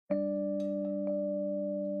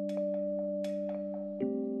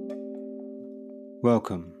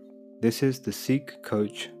Welcome. This is the Seek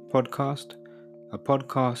Coach podcast, a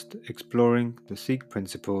podcast exploring the Seek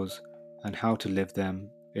principles and how to live them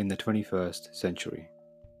in the 21st century.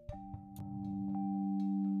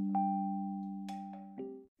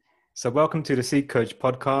 So welcome to the Seek Coach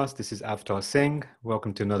podcast. This is Avtar Singh.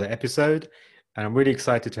 Welcome to another episode. And I'm really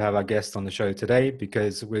excited to have our guest on the show today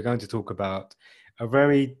because we're going to talk about a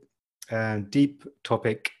very deep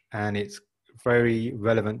topic, and it's very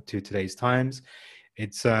relevant to today's times.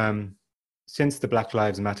 It's since the Black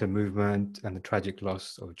Lives Matter movement and the tragic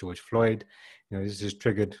loss of George Floyd, this has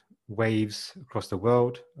triggered waves across the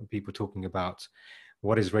world of people talking about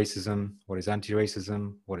what is racism, what is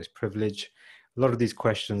anti-racism, what is privilege. A lot of these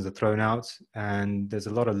questions are thrown out, and there's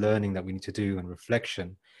a lot of learning that we need to do and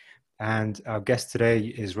reflection. And our guest today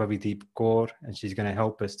is Ravideep Kaur, and she's going to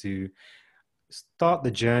help us to start the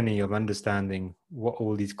journey of understanding what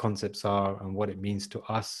all these concepts are and what it means to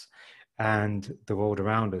us and the world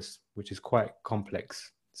around us, which is quite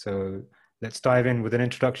complex. So let's dive in with an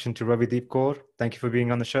introduction to Ravideep Kaur. Thank you for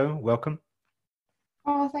being on the show. Welcome.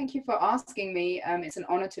 Oh, thank you for asking me. It's an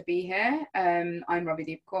honor to be here. I'm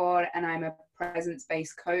Ravideep Kaur, and I'm a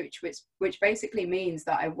presence-based coach, which basically means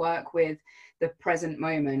that I work with the present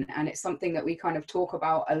moment. And it's something that we kind of talk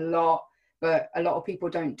about a lot, but a lot of people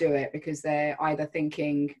don't do it because they're either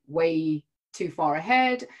thinking way too far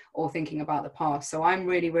ahead or thinking about the past. So I'm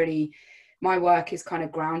really, my work is kind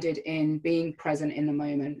of grounded in being present in the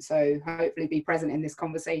moment. So hopefully be present in this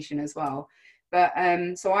conversation as well. But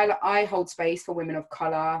so I hold space for women of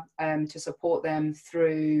color to support them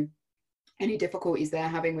through any difficulties they're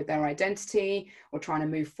having with their identity or trying to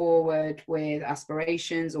move forward with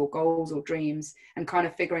aspirations or goals or dreams and kind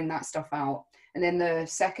of figuring that stuff out. And then the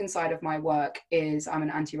second side of my work is I'm an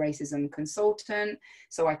anti-racism consultant.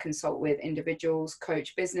 So I consult with individuals,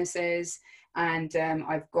 coach businesses, and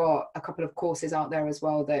I've got a couple of courses out there as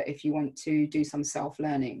well that if you want to do some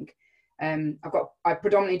self-learning. I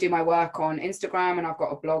predominantly do my work on Instagram, and I've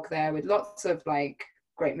got a blog there with lots of like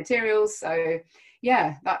great materials. So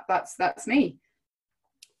yeah, that's me.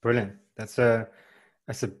 Brilliant. That's an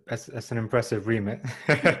impressive remit.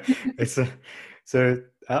 So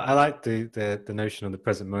I like the notion of the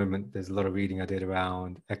present moment. There's a lot of reading I did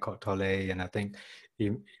around Eckhart Tolle, and I think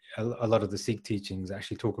a lot of the Sikh teachings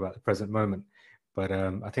actually talk about the present moment. But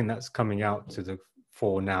I think that's coming out to the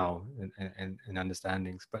fore now in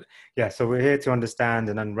understandings. But yeah, so we're here to understand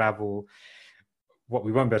and unravel. What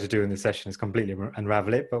we won't be able to do in this session is completely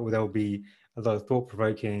unravel it, but there will be a lot of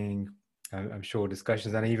thought-provoking, I'm sure,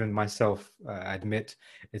 discussions. And even myself, I admit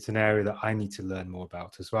it's an area that I need to learn more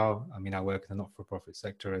about as well. I mean, I work in the not-for-profit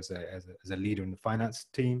sector as a leader in the finance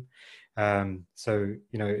team. So,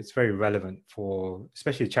 it's very relevant for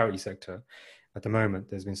especially the charity sector at the moment.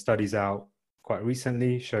 There's been studies out quite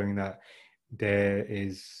recently showing that there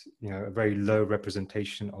is, a very low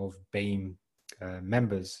representation of BAME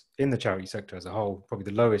members in the charity sector as a whole, probably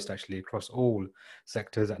the lowest actually across all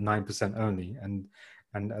sectors at 9% only. And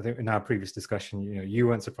I think in our previous discussion, you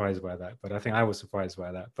weren't surprised by that, but I think I was surprised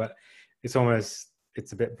by that. But it's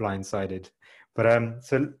a bit blindsided. But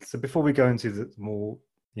so before we go into the more,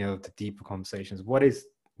 the deeper conversations, what is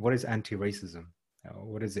anti-racism?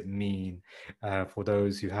 What does it mean for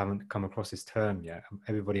those who haven't come across this term yet?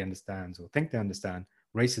 Everybody understands or think they understand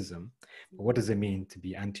racism, but what does it mean to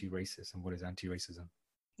be anti-racist, and what is anti-racism?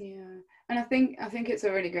 Yeah, and I think it's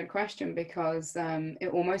a really good question because it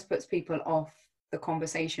almost puts people off the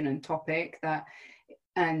conversation and topic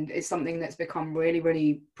and it's something that's become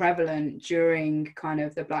really prevalent during kind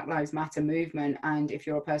of the Black Lives Matter movement. And if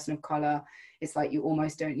you're a person of color, it's like you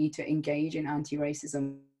almost don't need to engage in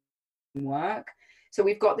anti-racism work. So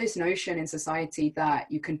we've got this notion in society that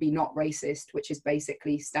you can be not racist, which is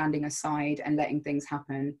basically standing aside and letting things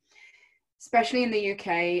happen. Especially in the UK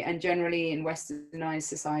and generally in westernized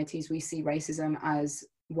societies, we see racism as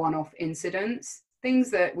one-off incidents,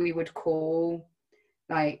 things that we would call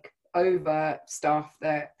like overt stuff,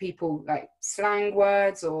 that people like slang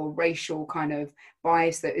words or racial kind of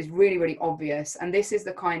bias that is really obvious. And this is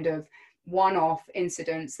the kind of one-off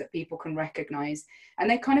incidents that people can recognize, and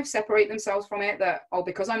they kind of separate themselves from it, that, oh,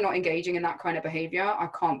 because I'm not engaging in that kind of behavior, I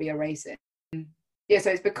can't be a racist. Yeah,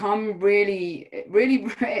 so it's become really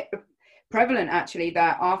prevalent actually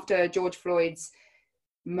that after George Floyd's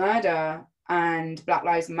murder and Black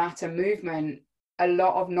Lives Matter movement, a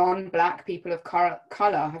lot of non-Black people of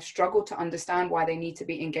color have struggled to understand why they need to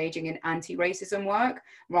be engaging in anti-racism work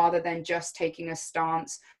rather than just taking a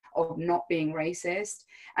stance of not being racist.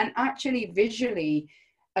 And actually visually,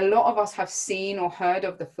 a lot of us have seen or heard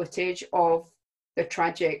of the footage of the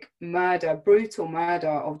tragic brutal murder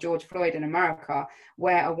of George Floyd in America,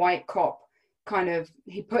 where a white cop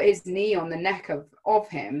he put his knee on the neck of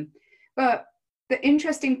him. But the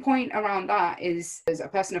interesting point around that is there's a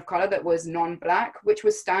person of color that was non-black, which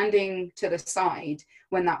was standing to the side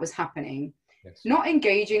when that was happening, Yes. not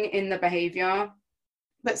engaging in the behavior,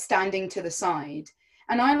 but standing to the side.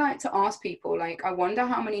 And I like to ask people, like, I wonder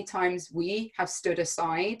how many times we have stood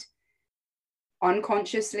aside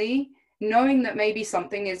unconsciously, knowing that maybe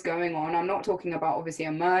something is going on. I'm not talking about obviously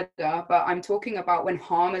a murder, but I'm talking about when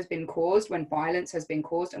harm has been caused, when violence has been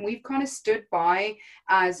caused, and we've kind of stood by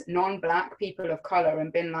as non-black people of color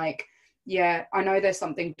and been like, yeah, I know there's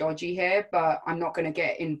something dodgy here, but I'm not going to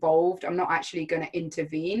get involved. I'm not actually going to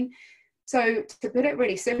intervene. So to put it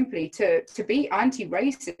really simply, to be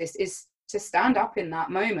anti-racist is to stand up in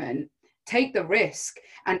that moment, take the risk,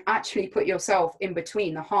 and actually put yourself in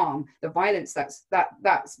between the harm, the violence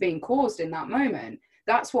that's being caused in that moment.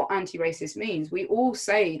 That's what anti-racist means. We all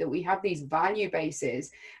say that we have these value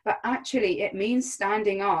bases, but actually it means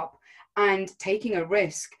standing up and taking a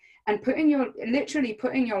risk and literally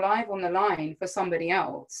putting your life on the line for somebody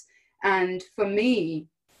else. And for me,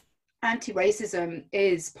 anti-racism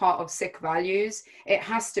is part of Sikh values. It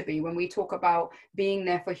has to be. When we talk about being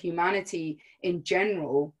there for humanity in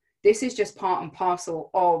general, this is just part and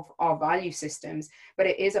parcel of our value systems. But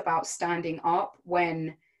it is about standing up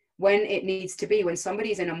when it needs to be. When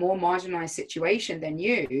somebody's in a more marginalized situation than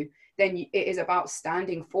you, then it is about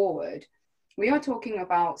standing forward. We are talking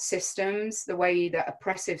about systems, the way that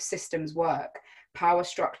oppressive systems work, power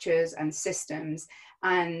structures and systems.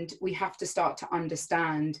 And we have to start to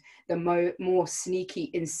understand the more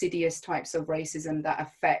sneaky, insidious types of racism that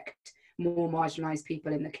affect more marginalized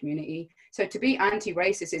people in the community. So to be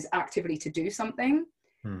anti-racist is actively to do something,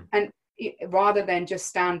 and rather than just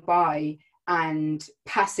stand by and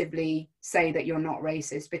passively say that you're not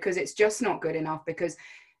racist, because it's just not good enough. Because,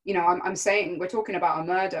 you know, I'm saying we're talking about a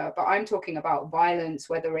murder, but I'm talking about violence,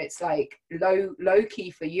 whether it's like low key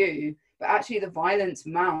for you, but actually the violence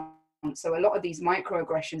mounts. So a lot of these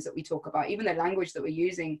microaggressions that we talk about, even the language that we're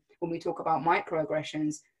using when we talk about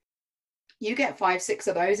microaggressions, you get 5-6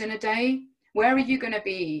 of those in a day. Where are you going to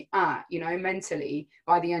be at, you know, mentally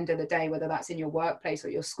by the end of the day, whether that's in your workplace or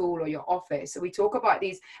your school or your office? So we talk about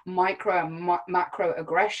these micro and macro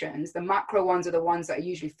aggressions. The macro ones are the ones that are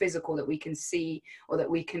usually physical, that we can see or that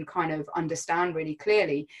we can kind of understand really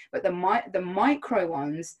clearly. But the micro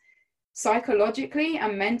ones psychologically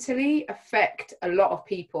and mentally affect a lot of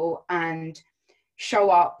people and show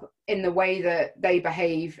up in the way that they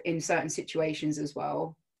behave in certain situations as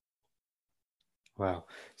well. Wow.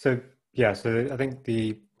 So yeah, so I think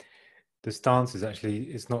the stance is actually,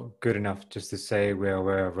 it's not good enough just to say we're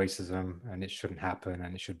aware of racism and it shouldn't happen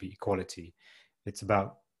and it should be equality. It's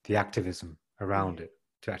about the activism around it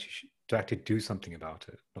to actually do something about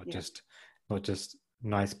it, not just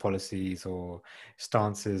nice policies or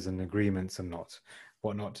stances and agreements and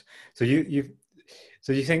whatnot. So you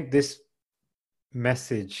think this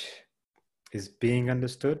message is being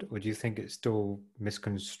understood, or do you think it's still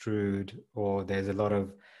misconstrued, or there's a lot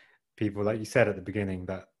of people, like you said at the beginning,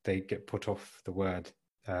 that they get put off the word?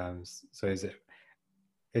 So is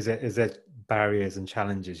there barriers and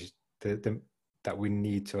challenges that we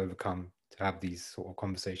need to overcome to have these sort of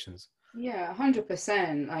conversations? Yeah,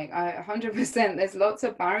 100%. Like 100%, there's lots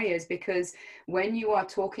of barriers, because when you are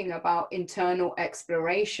talking about internal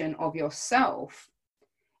exploration of yourself,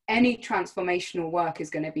 any transformational work is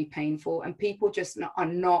going to be painful, and people just are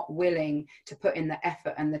not willing to put in the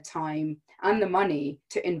effort and the time and the money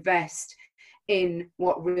to invest in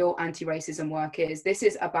what real anti-racism work is. This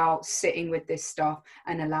is about sitting with this stuff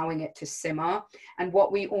and allowing it to simmer. And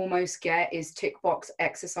what we almost get is tick box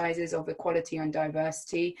exercises of equality and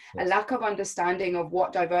diversity, a lack of understanding of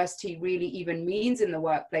what diversity really even means in the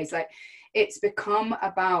workplace. Like, it's become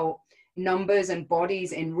about numbers and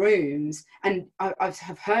bodies in rooms. And I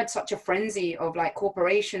have heard such a frenzy of like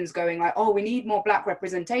corporations going like, oh, we need more Black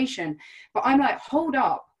representation. But I'm like, hold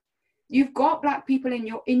up. You've got Black people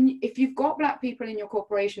if you've got Black people in your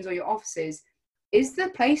corporations or your offices, is the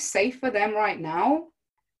place safe for them right now?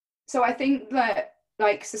 So I think that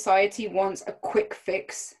like society wants a quick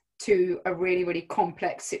fix to a really, really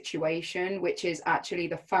complex situation, which is actually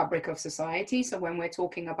the fabric of society. So when we're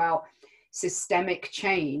talking about systemic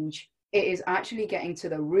change, it is actually getting to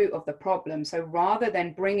the root of the problem. So rather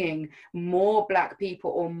than bringing more Black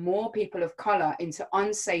people or more people of color into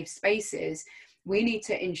unsafe spaces, we need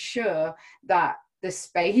to ensure that the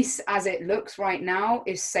space as it looks right now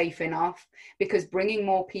is safe enough, because bringing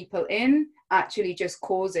more people in actually just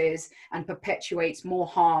causes and perpetuates more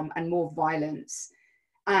harm and more violence.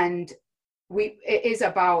 And it is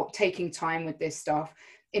about taking time with this stuff.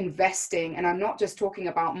 investing, and I'm not just talking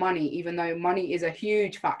about money, even though money is a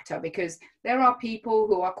huge factor, because there are people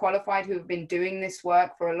who are qualified who have been doing this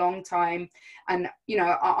work for a long time. And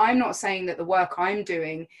I'm not saying that the work I'm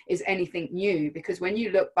doing is anything new, because when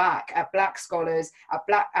you look back at Black scholars, at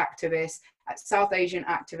Black activists, at South Asian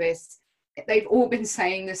activists, they've all been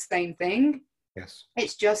saying the same thing. Yes.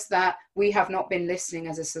 It's just that we have not been listening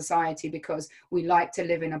as a society, because we like to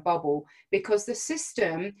live in a bubble, because the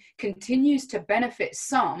system continues to benefit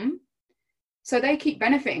some. So they keep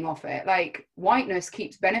benefiting off it, like whiteness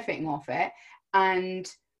keeps benefiting off it. And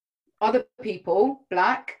other people,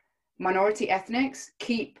 Black, minority ethnics,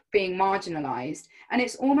 keep being marginalized. And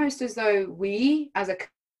it's almost as though we as a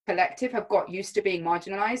collective have got used to being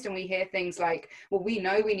marginalized, and we hear things like, well, we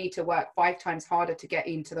know we need to work 5 times harder to get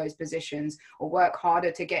into those positions, or work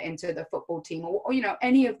harder to get into the football team, or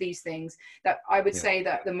any of these things that I would say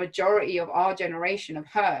that the majority of our generation have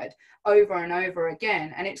heard over and over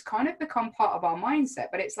again. And it's kind of become part of our mindset.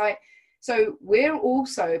 But it's like, so we're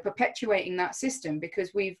also perpetuating that system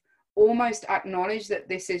because we've almost acknowledged that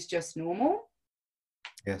this is just normal.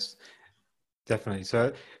 Yes, definitely.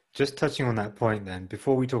 So just touching on that point then,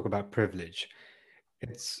 before we talk about privilege,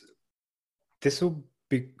 this will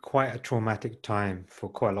be quite a traumatic time for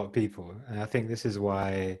quite a lot of people. And I think this is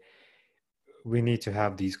why we need to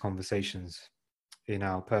have these conversations in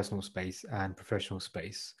our personal space and professional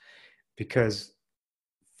space, because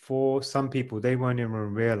for some people, they won't even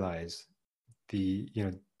realize the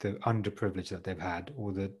underprivilege that they've had,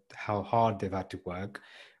 or how hard they've had to work,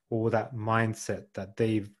 or that mindset that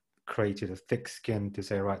they've created a thick skin to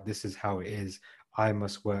say, right, this is how it is. I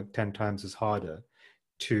must work 10 times as harder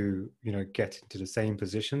to, get into the same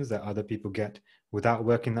positions that other people get without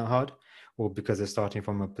working that hard, or because they're starting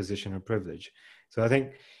from a position of privilege. So I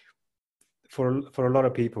think for a lot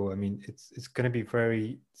of people, I mean, it's going to be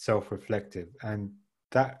very self-reflective, and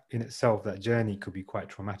that in itself, that journey could be quite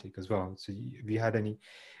traumatic as well. So have you had any,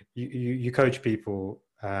 you coach people,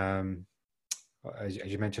 as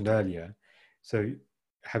you mentioned earlier. So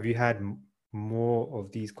have you had more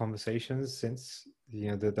of these conversations since,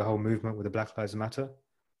 the whole movement with the Black Lives Matter?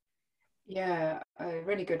 Yeah, a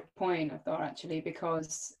really good point, I thought, actually,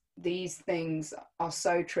 because these things are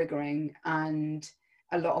so triggering, and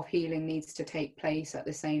a lot of healing needs to take place at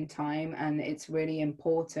the same time. And it's really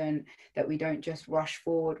important that we don't just rush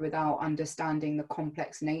forward without understanding the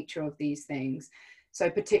complex nature of these things. So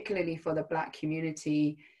particularly for the Black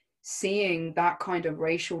community, seeing that kind of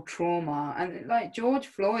racial trauma, and like George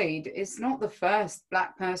Floyd is not the first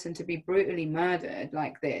Black person to be brutally murdered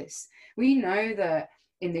like this. We know that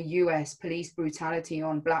in the US, police brutality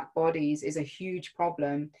on Black bodies is a huge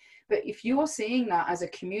problem. But if you're seeing that as a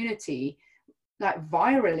community, like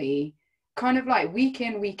virally, kind of like week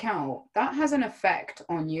in, week out, that has an effect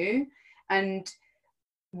on you. And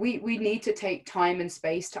we need to take time and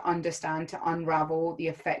space to understand, to unravel the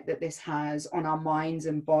effect that this has on our minds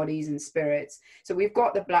and bodies and spirits. So we've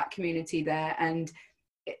got the Black community there, and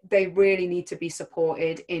they really need to be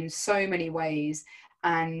supported in so many ways.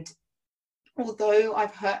 And although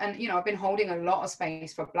I've heard, and I've been holding a lot of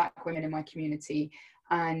space for Black women in my community,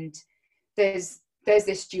 and there's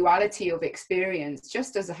this duality of experience,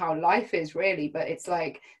 just as how life is really. But it's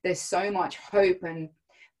like there's so much hope and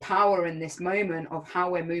power in this moment of how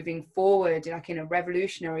we're moving forward, like in a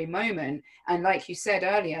revolutionary moment. And like you said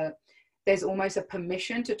earlier, there's almost a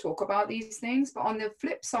permission to talk about these things. But on the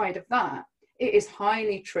flip side of that, it is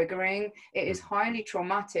highly triggering, it is highly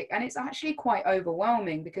traumatic, and it's actually quite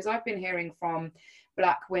overwhelming, because I've been hearing from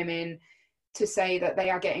Black women to say that they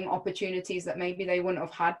are getting opportunities that maybe they wouldn't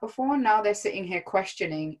have had before. Now they're sitting here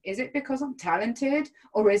questioning, is it because I'm talented,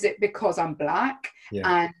 or is it because I'm Black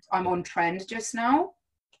and I'm on trend just now?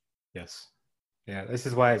 Yes. Yeah, this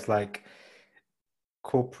is why it's like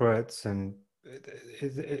corporates, and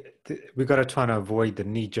we got to try to avoid the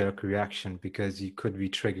knee-jerk reaction, because you could be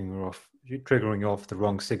triggering off the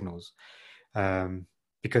wrong signals,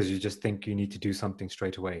 because you just think you need to do something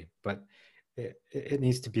straight away. But it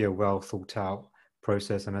needs to be a well thought out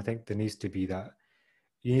process, and I think there needs to be that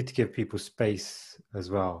you need to give people space as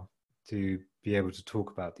well to be able to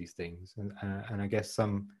talk about these things, and I guess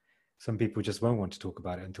some people just won't want to talk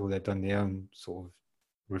about it until they've done their own sort of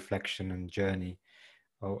reflection and journey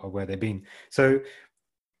of where they've been. So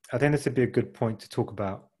I think this would be a good point to talk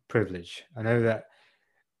about privilege. I know that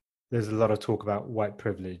there's a lot of talk about white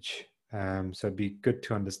privilege, so it'd be good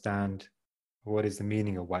to understand what is the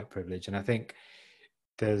meaning of white privilege. And I think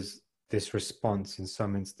there's this response in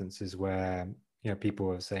some instances where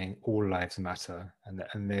people are saying all lives matter,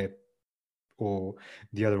 and they're, or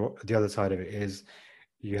the other side of it is,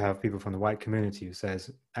 you have people from the white community who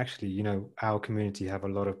says, actually, you know, our community have a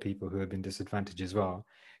lot of people who have been disadvantaged as well.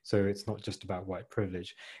 So it's not just about white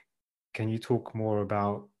privilege. Can you talk more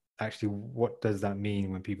about actually what does that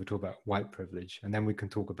mean when people talk about white privilege? And then we can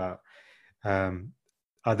talk about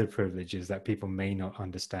other privileges that people may not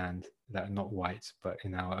understand that are not white, but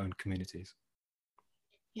in our own communities.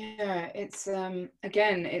 Yeah, it's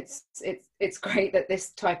again, it's great that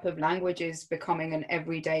this type of language is becoming an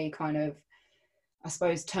everyday kind of, I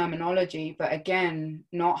suppose, terminology, but again,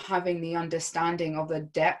 not having the understanding of the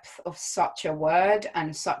depth of such a word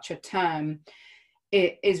and such a term,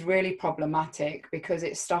 it is really problematic, because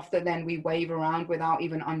it's stuff that then we wave around without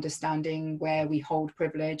even understanding where we hold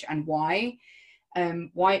privilege and why.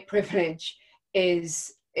 White privilege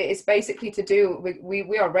is, it's basically to do with,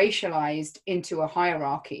 we are racialized into a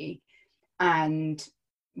hierarchy, and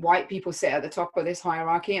white people sit at the top of this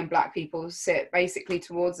hierarchy and black people sit basically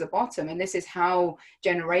towards the bottom, and this is how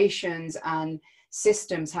generations and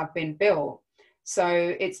systems have been built.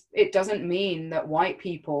 So it doesn't mean that white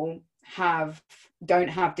people don't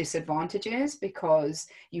have disadvantages, because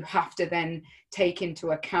you have to then take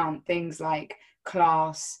into account things like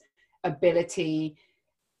class, ability,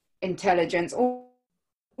 intelligence, all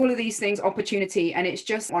of these things, opportunity, and it's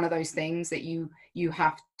just one of those things that you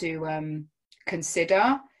have to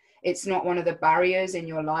consider. It's not one of the barriers in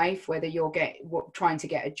your life, whether you're trying to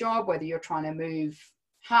get a job, whether you're trying to move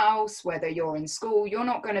house, whether you're in school. You're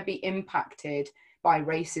not going to be impacted by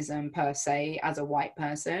racism per se as a white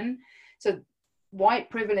person. So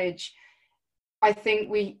white privilege, I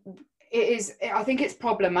think I think it's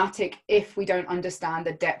problematic if we don't understand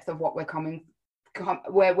the depth of what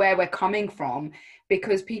where we're coming from,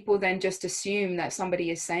 because people then just assume that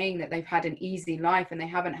somebody is saying that they've had an easy life and they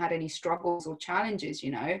haven't had any struggles or challenges,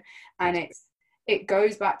 you know. And it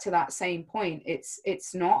goes back to that same point.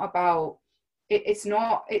 It's not about it's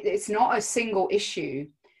not a single issue.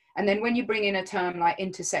 And then when you bring in a term like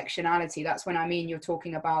intersectionality, that's when, I mean, you're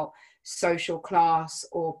talking about social class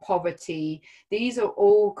or poverty. These are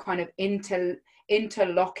all kind of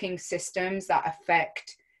interlocking systems that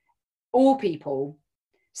affect all people.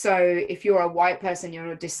 So if you're a white person,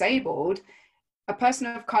 you're disabled, a person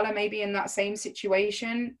of color maybe in that same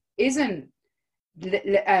situation isn't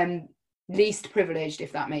least privileged,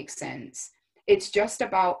 if that makes sense. It's just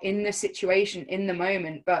about in the situation, in the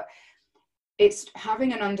moment, but it's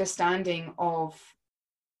having an understanding of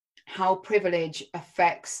how privilege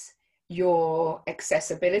affects your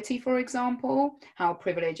accessibility, for example, how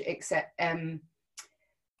privilege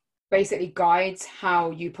basically guides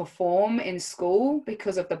how you perform in school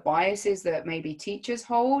because of the biases that maybe teachers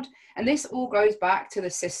hold. And this all goes back to the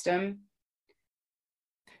system.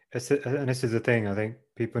 And this is the thing, I think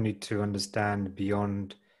people need to understand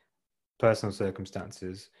beyond personal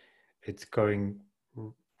circumstances. It's going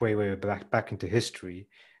way back into history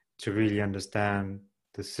to really understand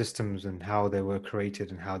the systems and how they were created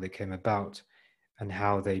and how they came about and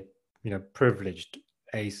how they, you know, privileged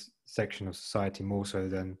a section of society more so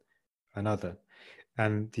than another.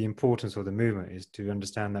 And the importance of the movement is to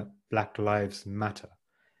understand that Black lives matter,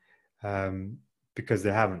 because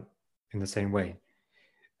they haven't in the same way.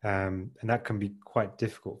 And that can be quite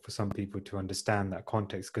difficult for some people to understand that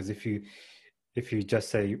context, because if you just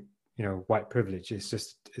say, you know, white privilege, I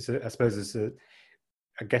suppose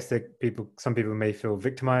I guess that some people may feel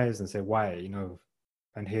victimized and say, why, you know,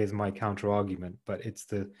 and here's my counter argument. But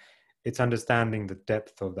it's understanding the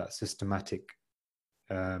depth of that systematic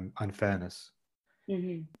unfairness.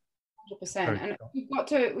 100%. And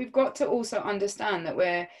we've got to also understand that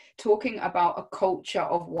we're talking about a culture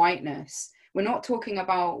of whiteness. We're not talking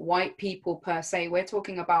about white people per se. We're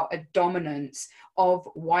talking about a dominance of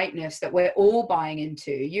whiteness that we're all buying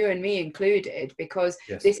into, you and me included, because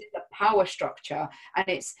Yes. This is a power structure,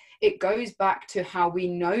 and it goes back to how we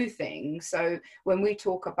know things. So when we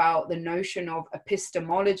talk about the notion of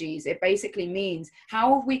epistemologies, it basically means,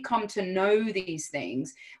 how have we come to know these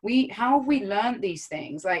things? How have we learned these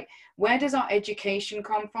things? Like, where does our education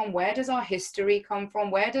come from? Where does our history come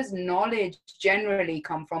from? Where does knowledge generally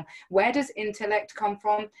come from? Where does intellect come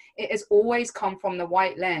from? It has always come from the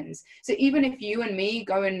white lens. So even if you and me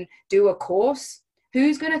go and do a course,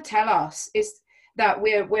 who's going to tell us that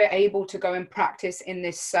we're able to go and practice in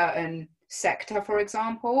this certain sector, for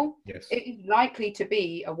example? Yes. It is likely to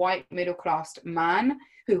be a white middle-class man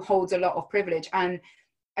who holds a lot of privilege. And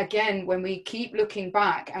again, when we keep looking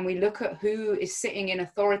back and we look at who is sitting in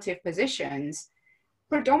authoritative positions,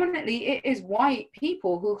 predominantly it is white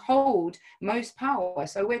people who hold most power.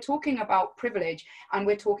 So we're talking about privilege and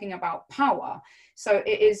we're talking about power. So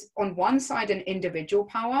it is on one side an individual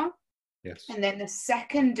power, Yes. And then the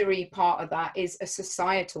secondary part of that is a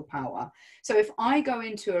societal power. So if I go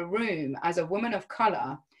into a room as a woman of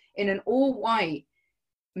color in an all white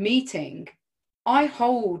meeting, I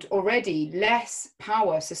hold already less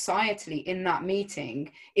power societally in that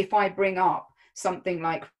meeting if I bring up something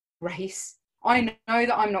like race. I know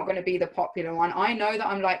that I'm not going to be the popular one. I know that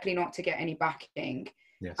I'm likely not to get any backing.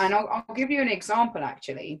 Yes. And I'll give you an example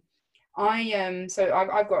actually. So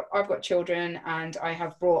I've got children, and I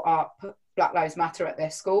have brought up Black Lives Matter at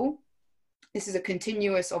their school. This is a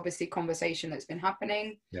continuous, obviously, conversation that's been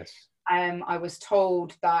happening. Yes. I was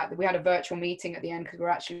told that we had a virtual meeting at the end, because we're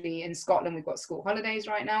actually in Scotland. We've got school holidays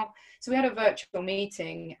right now. So we had a virtual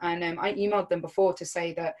meeting, and I emailed them before to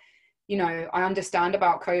say that, you know, I understand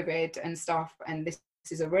about COVID and stuff, and this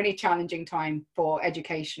is a really challenging time for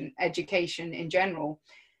education in general.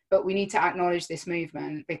 But we need to acknowledge this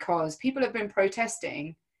movement because people have been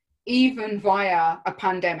protesting even via a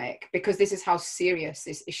pandemic, because this is how serious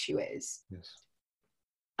this issue is. Yes.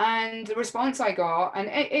 And the response I got, and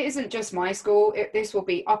it isn't just my school, this will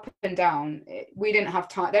be up and down. We didn't have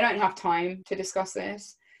time. They don't have time to discuss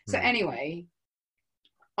this. So anyway,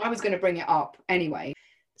 I was going to bring it up anyway.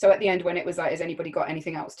 So at the end, when it was like, has anybody got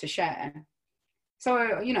anything else to share?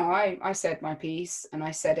 So, you know, I said my piece, and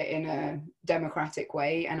I said it in a democratic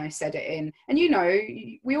way, and I said it in, and you know,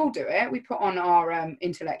 we all do it. We put on our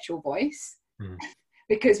intellectual voice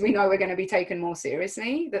because we know we're going to be taken more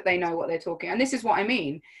seriously, that they know what they're talking. And this is what I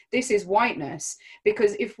mean. This is whiteness,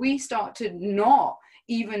 because if we start to not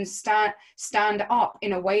even stand up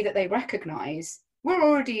in a way that they recognize, we're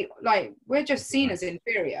already like, we're just seen as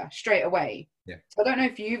inferior straight away. Yeah. So I don't know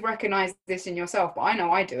if you've recognized this in yourself, but I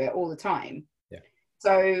know I do it all the time.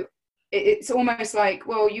 So it's almost like,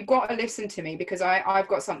 well, you've got to listen to me because I've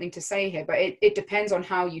got something to say here, but it depends on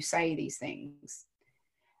how you say these things.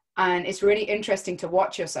 And it's really interesting to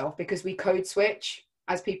watch yourself, because we code switch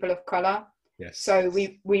as people of color. Yes. So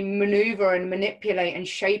we maneuver and manipulate and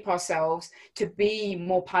shape ourselves to be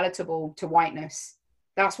more palatable to whiteness.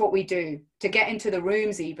 That's what we do, to get into the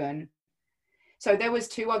rooms even. So there was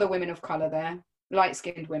 2 other women of color there,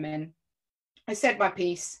 light-skinned women. I said my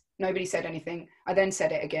piece. Nobody said anything. I then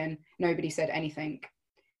said it again. Nobody said anything.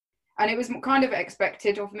 And it was kind of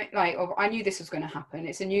expected of me. I knew this was going to happen.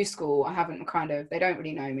 It's a new school. They don't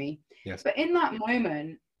really know me. Yes. But in that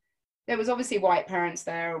moment, there was obviously white parents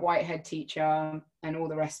there, a white head teacher, and all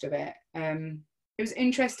the rest of it. It was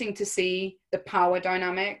interesting to see the power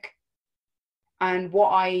dynamic and what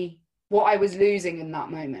I was losing in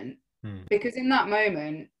that moment. Because in that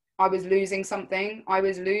moment, I was losing something. I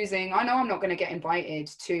know I'm not going to get invited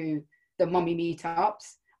to the mummy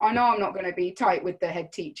meetups. I know I'm not going to be tight with the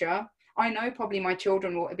head teacher. I know probably my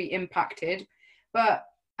children will be impacted. But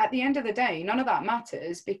at the end of the day, none of that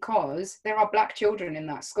matters, because there are Black children in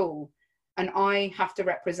that school, and I have to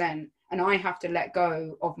represent, and I have to let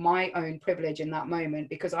go of my own privilege in that moment,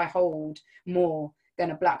 because I hold more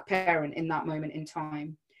than a Black parent in that moment in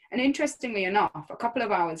time. And interestingly enough, a couple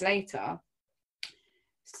of hours later,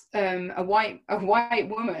 a white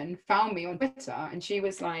woman found me on Twitter, and she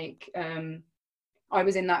was like, I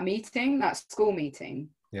was in that meeting, that school meeting.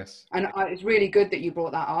 Yes. And it's really good that you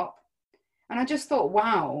brought that up. And I just thought,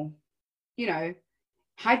 wow, you know,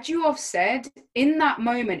 had you have said in that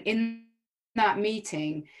moment, in that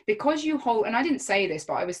meeting, because you hold, and I didn't say this,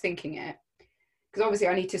 but I was thinking it, because obviously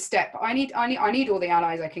I need all the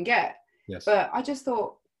allies I can get. Yes. But I just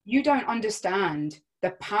thought, you don't understand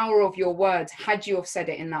the power of your words had you have said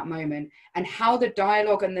it in that moment, and how the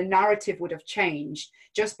dialogue and the narrative would have changed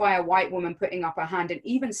just by a white woman putting up her hand and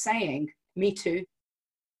even saying, me too.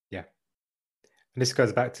 Yeah. And this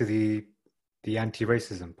goes back to the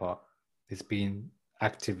anti-racism part. It's been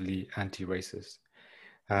actively anti-racist.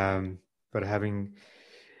 But having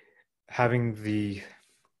the,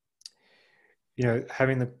 you know,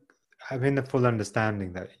 having the full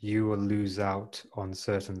understanding that you will lose out on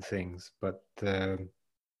certain things, but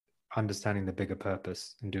understanding the bigger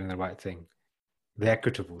purpose and doing the right thing, the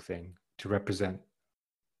equitable thing, to represent,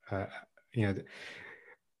 you know,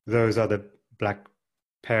 those other Black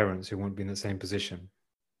parents who won't be in the same position.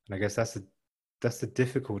 And I guess that's the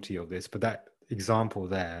difficulty of this. But that example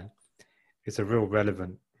there, it's a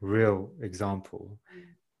real example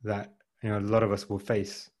that, you know, a lot of us will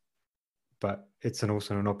face, but it's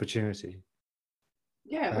also an opportunity.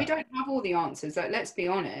 Yeah, we don't have all the answers. Like, let's be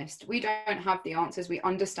honest, we don't have the answers. We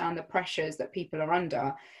understand the pressures that people are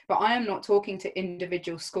under, but I am not talking to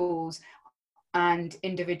individual schools. and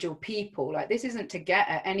individual people. Like, this isn't to get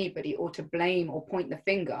at anybody or to blame or point the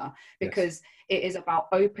finger, because it is about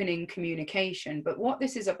opening communication. But what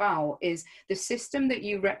this is about is the system that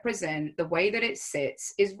you represent, the way that it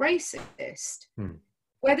sits, is racist.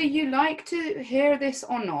 Whether you like to hear this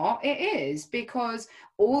or not, it is, because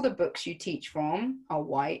all the books you teach from are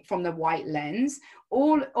white, from the white lens.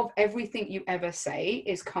 All of everything you ever say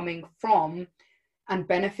is coming from and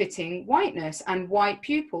benefiting whiteness and white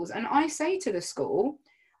pupils. And I say to the school,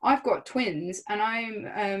 I've got twins, and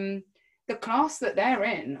I'm the class that they're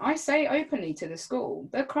in, I say openly to the school,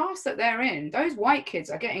 the class that they're in, those white kids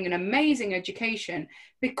are getting an amazing education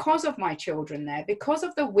because of my children there, because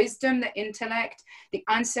of the wisdom, the intellect, the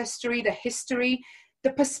ancestry, the history,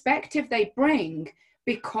 the perspective they bring,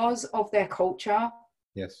 because of their culture,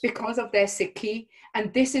 because of their Sikhi.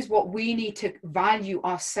 And this is what we need to value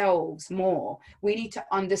ourselves more. We need to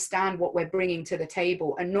understand what we're bringing to the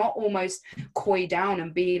table, and not almost coy down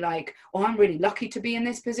and be like, oh, I'm really lucky to be in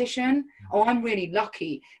this position. Oh, I'm really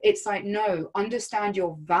lucky. It's like, no, understand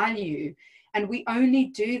your value. And we only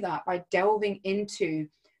do that by delving into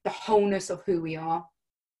the wholeness of who we are.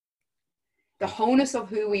 The wholeness of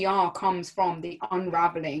who we are comes from the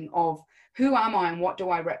unraveling of, who am I and what do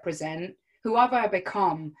I represent? Who have I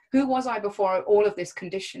become? Who was I before all of this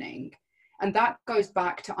conditioning? And that goes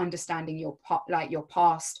back to understanding your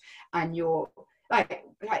past, and your like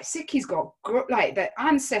Sikhi's got like the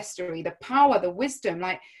ancestry, the power, the wisdom.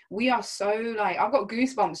 Like, we are so, like, I've got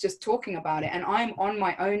goosebumps just talking about it, and I'm on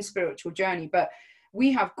my own spiritual journey. But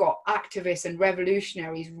we have got activists and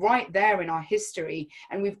revolutionaries right there in our history,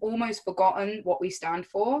 and we've almost forgotten what we stand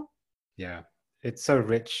for. Yeah, it's so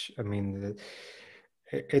rich. I mean,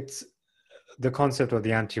 it's the concept of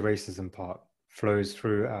the anti-racism part flows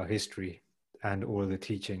through our history and all of the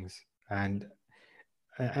teachings, and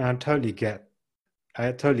I totally get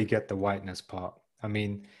the whiteness part. I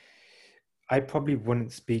mean, I probably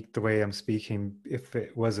wouldn't speak the way I'm speaking if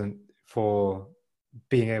it wasn't for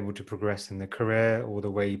being able to progress in the career, or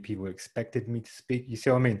the way people expected me to speak. You see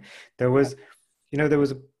what I mean? There was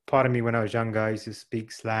a part of me when I was younger, I used to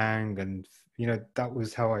speak slang, and that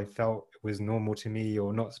was how I felt it was normal to me,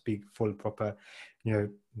 or not speak full proper,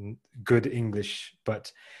 good English.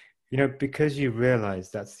 But because you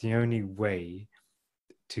realize that's the only way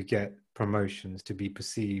to get promotions, to be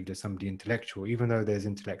perceived as somebody intellectual, even though there's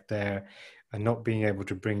intellect there, and not being able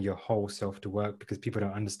to bring your whole self to work because people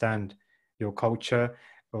don't your culture,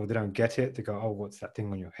 or they don't get it. They go, oh, what's that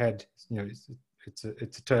thing on your head? It's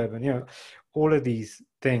a turban. All of these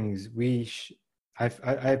things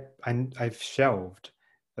I've shelved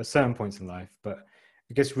at certain points in life, but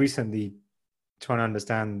I guess recently trying to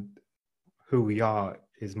understand who we are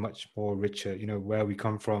is much more richer. Where we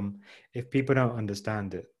come from. If people don't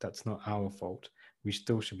understand it, that's not our fault. We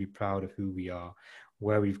still should be proud of who we are,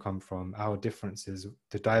 where we've come from, our differences,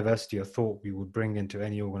 the diversity of thought we would bring into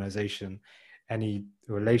any organization, any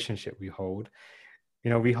relationship we hold.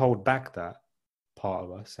 We hold back that part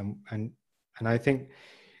of us, and I think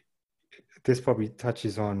this probably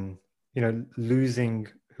touches on losing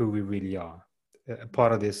who we really are.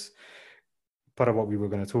 Part of what we were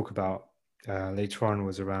going to talk about later on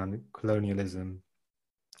was around colonialism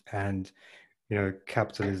and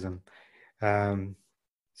capitalism.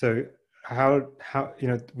 So how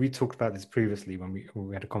we talked about this previously when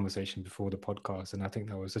we had a conversation before the podcast, and I think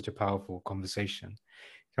that was such a powerful conversation.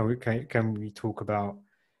 Can we talk about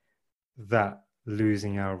that,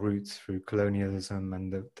 losing our roots through colonialism,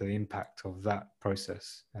 and the impact of that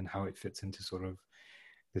process, and how it fits into sort of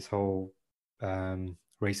this whole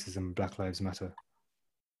racism, Black Lives Matter?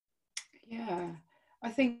 Yeah, I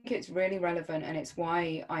think it's really relevant, and it's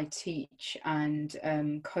why I teach and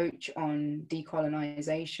coach on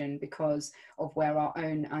decolonization, because of where our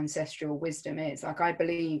own ancestral wisdom is. Like, I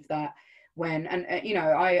believe that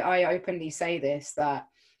I openly say this, that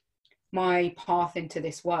my path into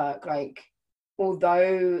this work, like,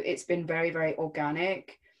 although it's been very, very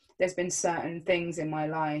organic, there's been certain things in my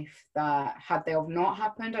life that, had they have not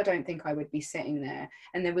happened, I don't think I would be sitting there.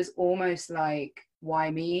 And there was almost like, why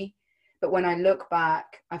me? But when I look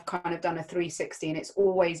back, I've kind of done a 360, and it's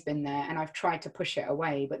always been there, and I've tried to push it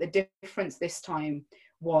away. But the difference this time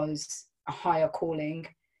was a higher calling.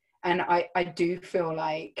 And I do feel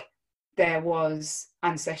like there was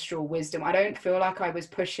ancestral wisdom. I don't feel like I was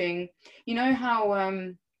pushing, how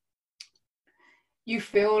you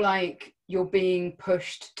feel like you're being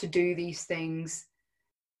pushed to do these things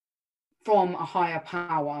from a higher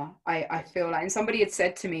power. I feel like, and somebody had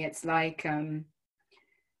said to me, it's like a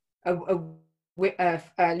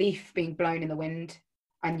leaf being blown in the wind,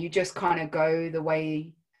 and you just kind of go the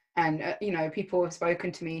way And you know, people have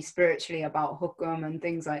spoken to me spiritually about hukum and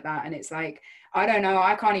things like that, and it's like, I don't know,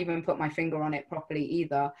 I can't even put my finger on it properly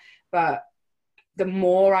either. But the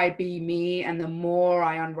more I be me and the more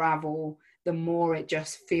I unravel, the more it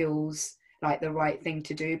just feels like the right thing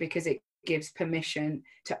to do, because it gives permission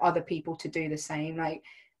to other people to do the same. Like,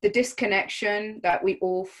 the disconnection that we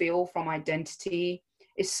all feel from identity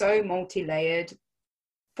is so multi-layered,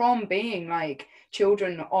 from being like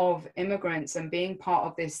children of immigrants and being part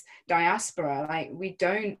of this diaspora. Like, we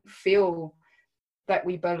don't feel that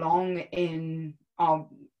we belong in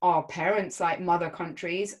our parents' like mother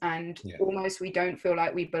countries, and almost we don't feel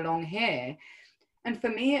like we belong here. And for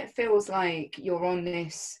me, it feels like you're on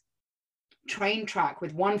this train track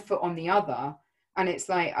with one foot on the other, and it's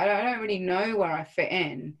like, I don't really know where I fit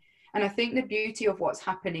in. And I think the beauty of what's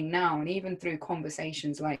happening now, and even through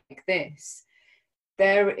conversations like this,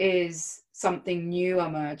 there is something new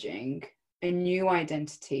emerging, a new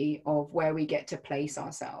identity of where we get to place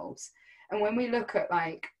ourselves. And when we look at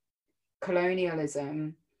like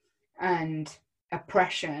colonialism and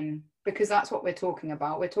oppression, because that's what we're talking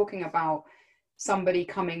about. We're talking about somebody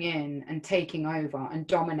coming in and taking over and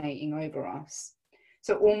dominating over us.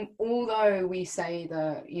 So although we say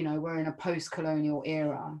that, you know, we're in a post-colonial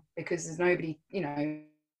era, because there's nobody, you know,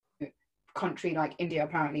 country like India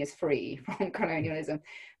apparently is free from colonialism,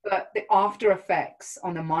 but the after effects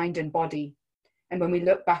on the mind and body, and when we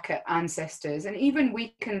look back at ancestors, and even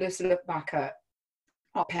we can just look back at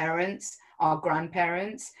our parents, our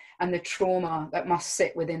grandparents, and the trauma that must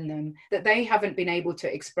sit within them that they haven't been able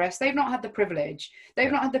to express. They've not had the privilege.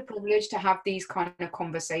 They've not had the privilege to have these kind of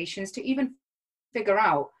conversations, to even figure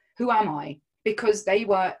out, who am I? Because they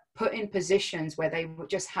were put in positions where they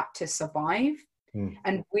just had to survive.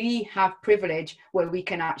 And we have privilege where we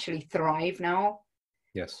can actually thrive now.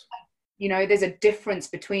 Yes. You know, there's a difference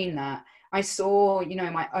between that. I saw, you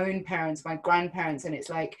know, my own parents, my grandparents, and it's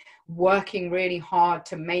like working really hard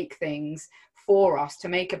to make things for us, to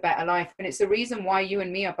make a better life. And it's the reason why you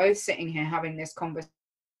and me are both sitting here having this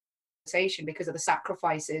conversation, because of the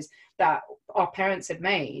sacrifices that our parents had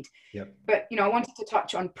made. Yep. But, you know, I wanted to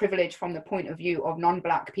touch on privilege from the point of view of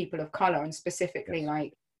non-Black people of color, and specifically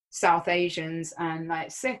like South Asians and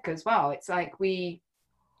like Sikh as well. It's like we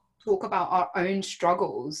talk about our own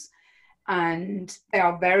struggles and they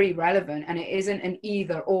are very relevant, and it isn't an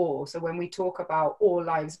either or. So when we talk about all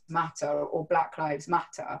lives matter or Black lives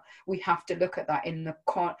matter, we have to look at that in the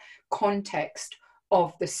context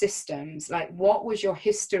of the systems. Like, what was your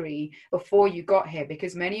history before you got here?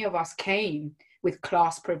 Because many of us came with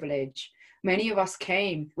class privilege. Many of us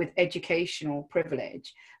came with educational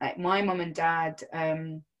privilege. Like, my mum and dad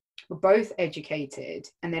were both educated.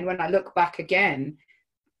 And then when I look back again,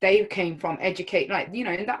 they came from educate, like, you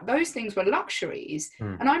know, that those things were luxuries.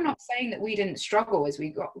 And I'm not saying that we didn't struggle as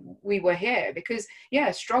we were here, because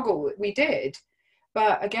struggle we did.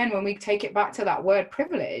 But again, when we take it back to that word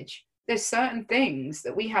privilege, there's certain things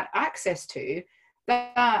that we had access to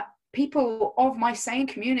that people of my same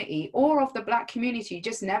community or of the Black community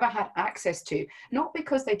just never had access to, not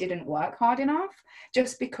because they didn't work hard enough,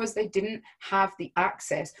 just because they didn't have the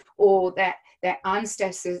access, or that their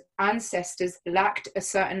ancestors lacked a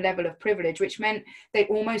certain level of privilege, which meant they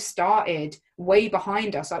almost started way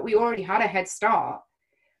behind us. Like, we already had a head start.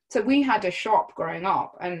 So we had a shop growing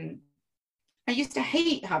up, and I used to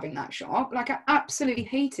hate having that shop. Like, I absolutely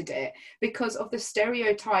hated it because of the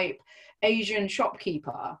stereotype Asian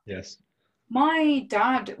shopkeeper. Yes. My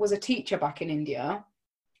dad was a teacher back in India.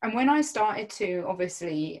 And when I started to,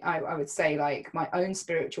 obviously, I would say, like, my own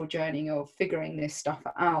spiritual journey of figuring this stuff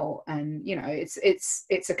out, and, you know,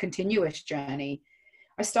 it's a continuous journey.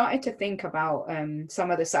 I started to think about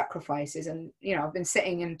some of the sacrifices, and, you know, I've been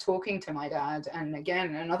sitting and talking to my dad, and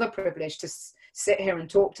again, another privilege to sit here and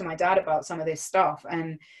talk to my dad about some of this stuff.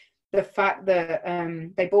 And the fact that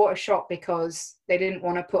they bought a shop because they didn't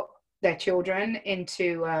want to put their children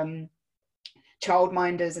into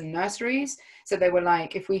childminders and nurseries. So they were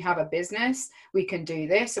like, if we have a business, we can do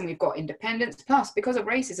this, and we've got independence. Plus, because of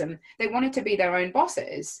racism, they wanted to be their own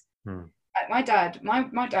bosses. Like, my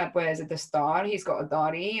dad wears a dastar, he's got a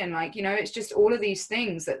dari, and, like, you know, it's just all of these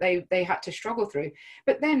things that they had to struggle through.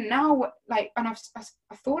 But then now, like, and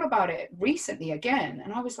I thought about it recently again,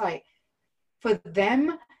 and I was like, for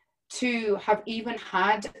them to have even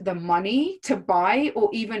had the money to buy, or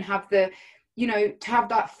even have the, you know, to have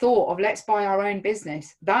that thought of, let's buy our own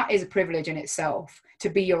business, that is a privilege in itself, to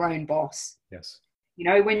be your own boss. Yes. You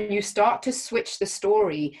know, when you start to switch the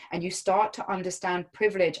story and you start to understand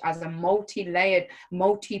privilege as a multi-layered,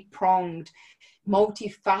 multi-pronged,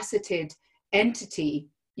 multifaceted entity,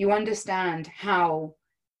 you understand how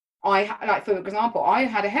like, for example, I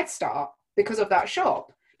had a head start because of that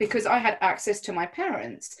shop, because I had access to my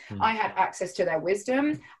parents. I had access to their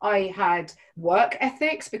wisdom. I had work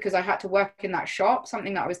ethics because I had to work in that shop,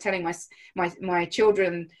 something that I was telling my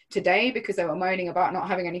children today because they were moaning about not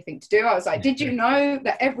having anything to do. I was like, did you know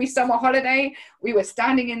that every summer holiday we were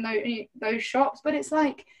standing in those shops? But it's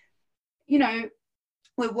like, you know,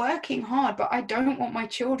 we're working hard, but I don't want my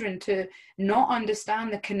children to not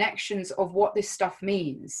understand the connections of what this stuff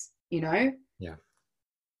means, you know? Yeah,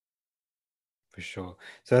 for sure.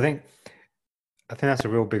 So I think that's a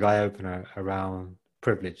real big eye opener around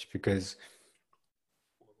privilege, because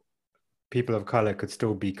people of color could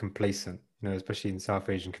still be complacent, especially in South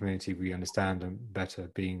Asian community. We understand them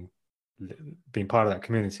better being part of that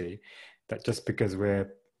community, that just because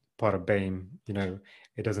we're part of BAME,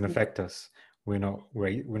 it doesn't affect us. We're not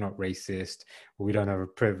racist, or we don't have a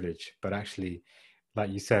privilege. But actually,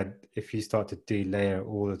 like you said, if you start to delayer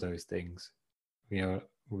all of those things,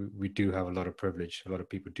 we do have a lot of privilege. A lot of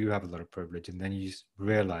people do have a lot of privilege, and then you just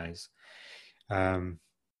realize,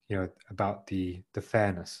 about the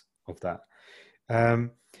fairness of that.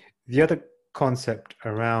 The other concept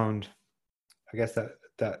around, I guess,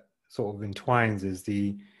 that sort of entwines is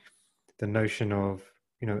the notion of,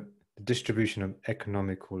 the distribution of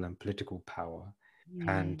economical and political power,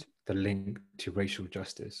 and the link to racial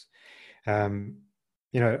justice.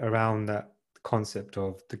 Around that concept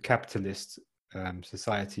of the capitalist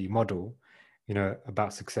society model,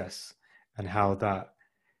 about success, and how that,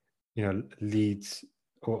 leads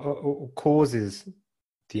or causes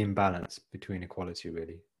the imbalance between equality,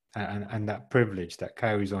 really, and that privilege that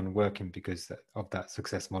carries on working because of that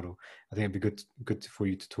success model. I think it'd be good for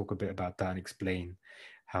you to talk a bit about that and explain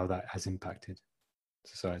how that has impacted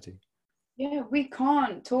society. Yeah, we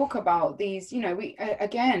can't talk about these,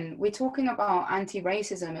 we're talking about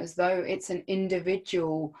anti-racism as though it's an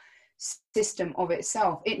individual system of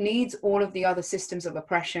itself. It needs all of the other systems of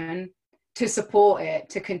oppression to support it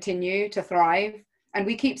to continue to thrive, and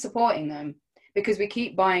we keep supporting them because we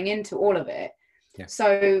keep buying into all of it. Yeah.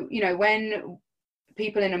 So, when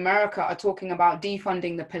people in America are talking about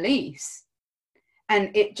defunding the police,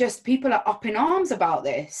 and people are up in arms about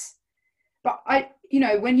this. But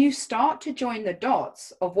when you start to join the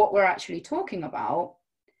dots of what we're actually talking about,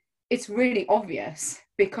 it's really obvious,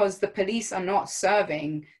 because the police are not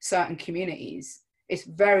serving certain communities. It's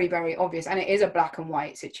very, very obvious. And it is a black and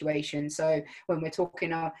white situation. So when we're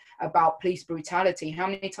talking about police brutality, how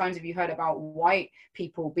many times have you heard about white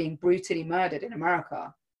people being brutally murdered in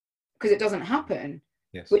America? Because it doesn't happen.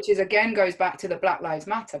 Yes. Which is, again, goes back to the Black Lives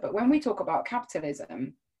Matter. But when we talk about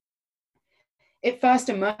capitalism, it first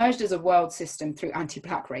emerged as a world system through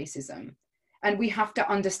anti-Black racism. And we have to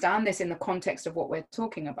understand this in the context of what we're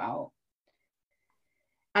talking about.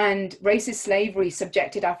 And racist slavery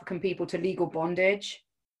subjected African people to legal bondage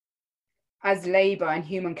as labor and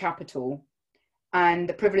human capital. And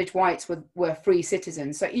the privileged whites were free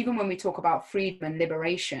citizens. So even when we talk about freedom and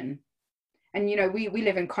liberation, and, we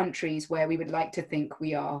live in countries where we would like to think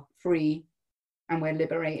we are free and we're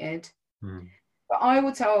liberated. Mm. But I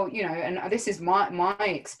will tell, and this is my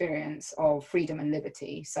experience of freedom and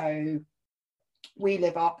liberty. So we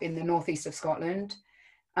live up in the northeast of Scotland,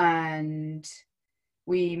 and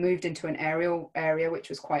we moved into an area which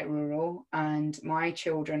was quite rural, and my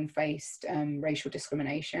children faced racial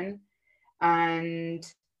discrimination. And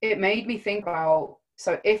it made me think about,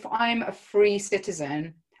 so if I'm a free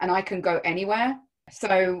citizen and I can go anywhere,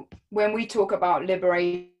 so when we talk about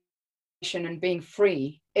liberation and being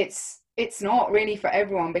free, it's not really for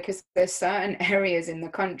everyone, because there's certain areas in the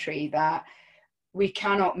country that we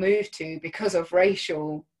cannot move to because of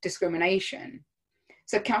racial discrimination.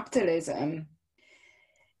 So capitalism,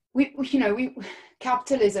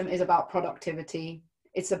 capitalism is about productivity.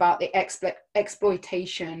 It's about the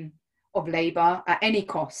exploitation of labor at any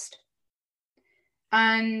cost.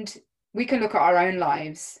 And we can look at our own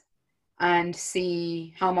lives and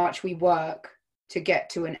see how much we work to get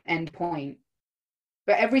to an end point.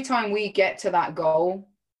 But every time we get to that goal,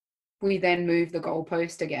 we then move the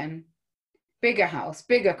goalpost again. Bigger house,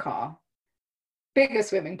 bigger car, bigger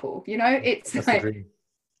swimming pool. It's That's like, the dream.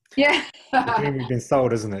 Yeah. The dream we've been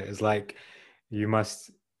sold, isn't it? It's like you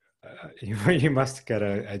must get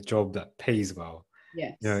a job that pays well.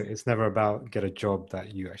 Yes. It's never about get a job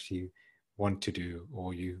that you actually want to do,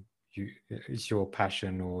 or you it's your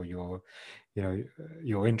passion or your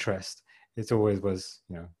interest. It's always was,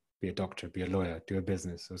 be a doctor, be a lawyer, do a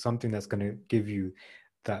business, or something that's going to give you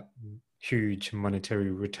that huge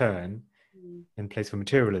monetary return in place of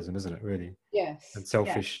materialism, isn't it, really? Yes. And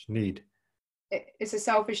selfish need. It's a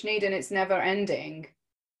selfish need, and it's never ending.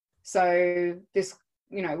 So this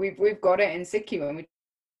you know, we've got it in Sikhi when we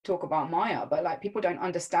talk about Maya, but like people don't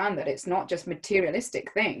understand that it's not just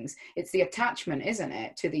materialistic things, it's the attachment, isn't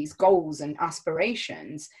it, to these goals and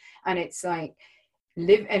aspirations. And it's like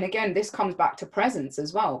live, and again this comes back to presence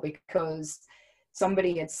as well, because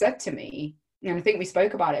somebody had said to me, and I think we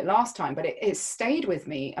spoke about it last time, but it stayed with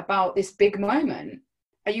me, about this big moment.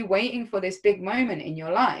 Are you waiting for this big moment in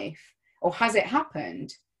your life, or has it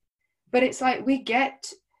happened? But it's like we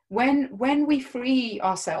get, when we free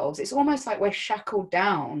ourselves, it's almost like we're shackled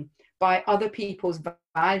down by other people's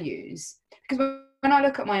values. Because when I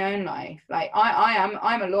look at my own life, like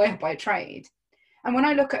I'm a lawyer by trade, and when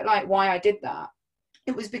I look at like why I did that,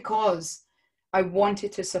 it was because I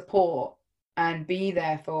wanted to support and be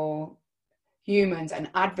there for humans and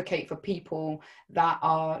advocate for people that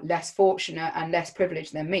are less fortunate and less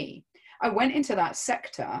privileged than me. I went into that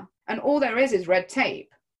sector and all there is red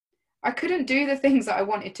tape. I couldn't do the things that I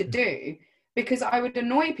wanted to do because I would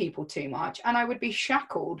annoy people too much, and I would be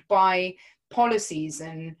shackled by policies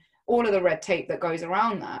and all of the red tape that goes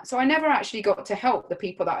around that. So I never actually got to help the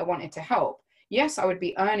people that I wanted to help. Yes, I would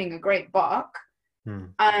be earning a great buck.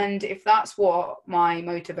 And if that's what my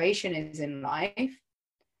motivation is in life,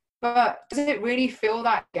 but does it really fill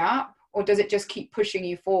that gap, or does it just keep pushing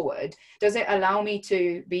you forward? Does it allow me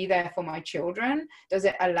to be there for my children? Does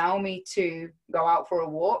it allow me to go out for a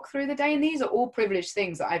walk through the day? And these are all privileged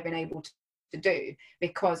things that I've been able to do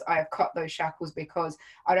because I have cut those shackles, because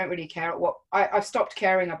I don't really care what I've stopped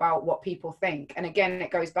caring about what people think. And again,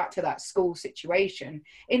 it goes back to that school situation.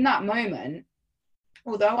 In that moment,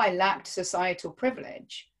 although I lacked societal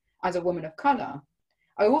privilege as a woman of color,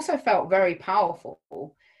 I also felt very powerful,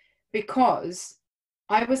 because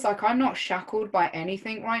I was like, I'm not shackled by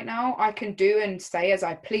anything right now. I can do and say as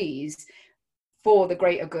I please for the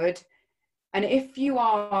greater good. And if you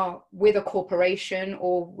are with a corporation,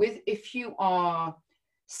 or if you are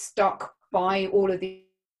stuck by all of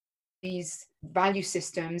these value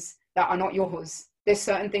systems that are not yours, there's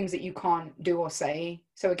certain things that you can't do or say.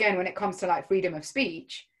 So again, when it comes to like freedom of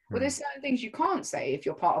speech, well, there's certain things you can't say if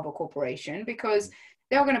you're part of a corporation, because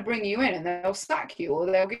they're going to bring you in and they'll sack you, or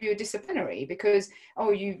they'll give you a disciplinary because,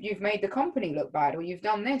 oh, you've made the company look bad, or you've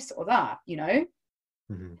done this or that, you know.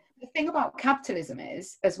 The thing about capitalism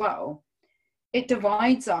is, as well, it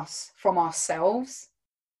divides us from ourselves,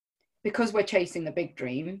 because we're chasing the big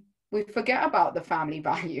dream. We forget about the family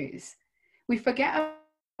values. We forget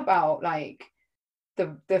about like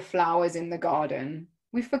the flowers in the garden.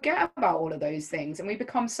 We forget about all of those things, and we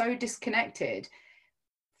become so disconnected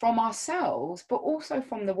from ourselves, but also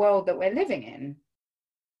from the world that we're living in.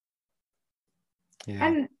 Yeah.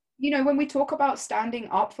 And, you know, when we talk about standing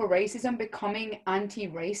up for racism, becoming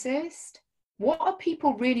anti-racist, what are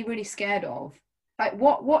people really, really scared of? Like,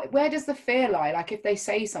 where does the fear lie? Like, if they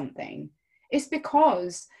say something, it's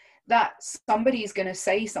because that somebody's going to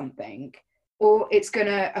say something, or it's going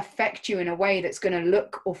to affect you in a way that's going to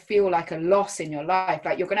look or feel like a loss in your life.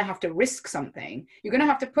 Like, you're going to have to risk something. You're going to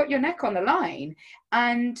have to put your neck on the line.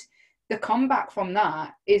 And the comeback from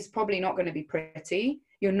that is probably not going to be pretty.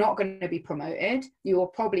 You're not going to be promoted. You will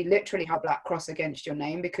probably literally have Black Cross against your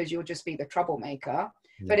name, because you'll just be the troublemaker.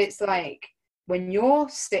 Yes. But it's like, when you're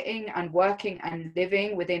sitting and working and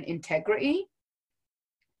living within integrity,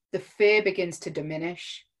 the fear begins to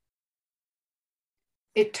diminish.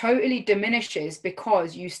 It totally diminishes,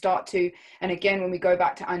 because you start to, and again, when we go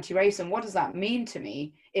back to anti-racism, what does that mean to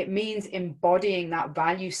me? It means embodying that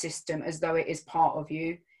value system as though it is part of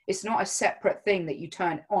you. It's not a separate thing that you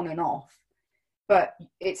turn on and off, but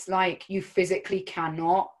it's like you physically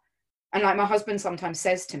cannot. And like my husband sometimes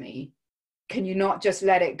says to me, can you not just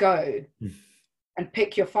let it go and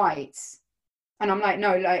pick your fights? And I'm like, no,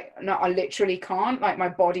 I literally can't. Like, my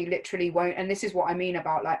body literally won't. And this is what I mean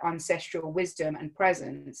about like ancestral wisdom and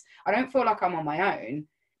presence. I don't feel like I'm on my own,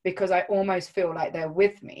 because I almost feel like they're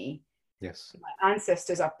with me. Yes. My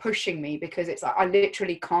ancestors are pushing me, because it's like, I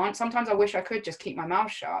literally can't. Sometimes I wish I could just keep my mouth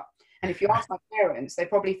shut. And if you ask my parents, they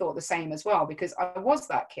probably thought the same as well, because I was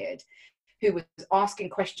that kid who was asking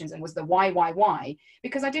questions and was the why,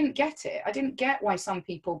 because I didn't get it. I didn't get why some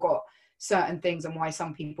people got certain things and why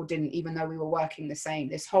some people didn't, even though we were working the same.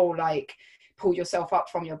 This whole like pull yourself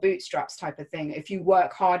up from your bootstraps type of thing. If you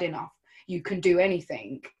work hard enough, you can do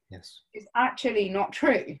anything. Yes. It's actually not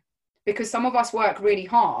true, because some of us work really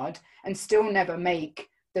hard and still never make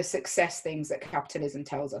the success things that capitalism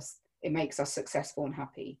tells us it makes us successful and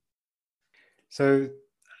happy. So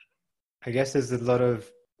I guess there's a lot of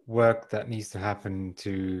work that needs to happen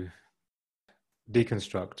to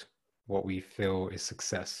deconstruct what we feel is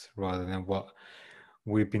success, rather than what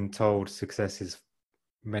we've been told success is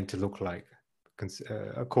meant to look like.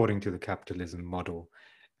 according to the capitalism model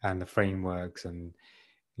and the frameworks, and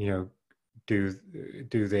do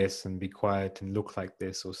this and be quiet and look like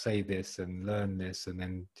this or say this and learn this, and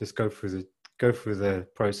then just go through the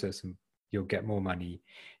process, and you'll get more money,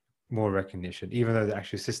 more recognition, even though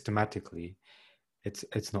actually systematically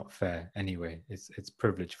it's not fair anyway. It's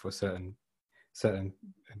privilege for certain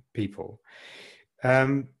people.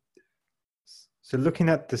 So looking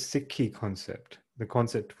at the Sikhi concept, the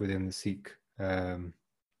concept within the Sikh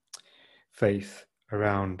faith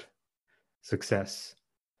around success,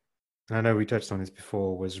 and I know we touched on this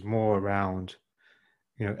before, was more around,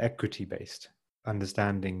 equity based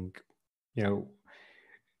understanding.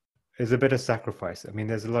 There's a bit of sacrifice. I mean,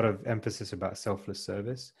 there's a lot of emphasis about selfless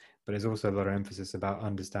service, but there's also a lot of emphasis about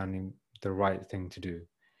understanding the right thing to do.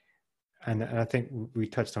 And I think we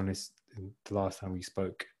touched on this the last time we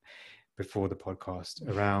spoke before the podcast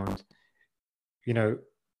around,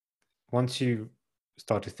 once you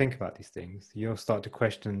start to think about these things, you'll start to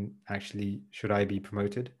question, actually, should I be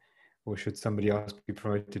promoted, or should somebody else be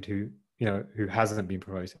promoted who hasn't been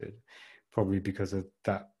promoted, probably because of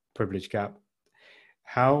that privilege gap?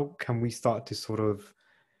 How can we start to sort of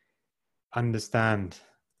understand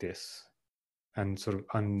this and sort of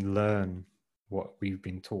unlearn what we've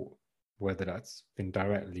been taught, whether that's been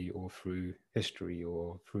directly or through history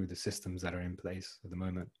or through the systems that are in place at the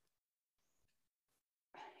moment?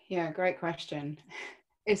 Yeah, great question.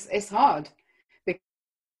 It's hard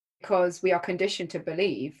because we are conditioned to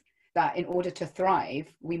believe that in order to thrive,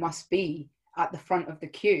 we must be at the front of the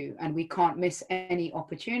queue and we can't miss any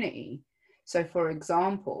opportunity. So, for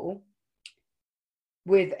example,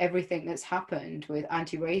 with everything that's happened with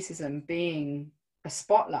anti-racism being a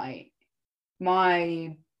spotlight,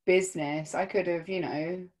 my business, I could have,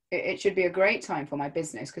 it should be a great time for my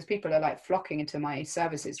business because people are like flocking into my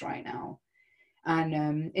services right now.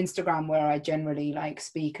 And Instagram, where I generally like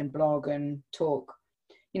speak and blog and talk,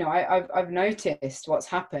 I've noticed what's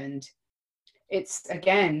happened. It's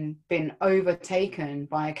again been overtaken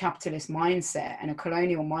by a capitalist mindset and a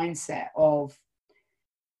colonial mindset of,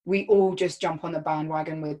 we all just jump on the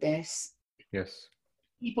bandwagon with this. Yes.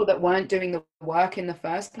 People that weren't doing the work in the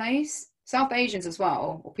first place, South Asians as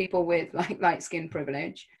well, or people with like light skin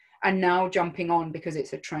privilege, are now jumping on because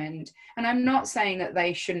it's a trend. And I'm not saying that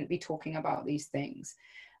they shouldn't be talking about these things,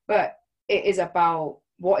 but it is about,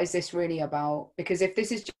 what is this really about? Because if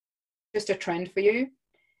this is just a trend for you,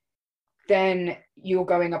 then you're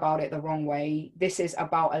going about it the wrong way. This is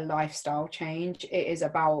about a lifestyle change. It is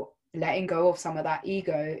about letting go of some of that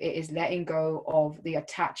ego. It is letting go of the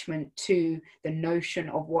attachment to the notion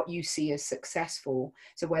of what you see as successful.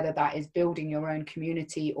 So whether that is building your own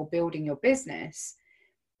community or building your business,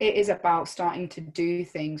 it is about starting to do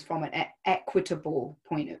things from an equitable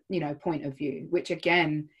point of view, which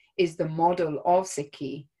again is the model of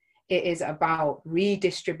Sikhi. It is about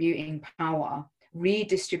redistributing power,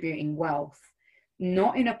 redistributing wealth,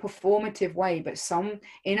 not in a performative way, but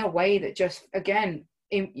in a way that just, again,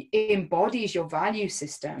 embodies your value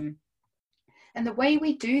system. And the way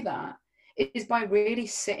we do that is by really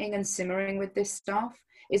sitting and simmering with this stuff.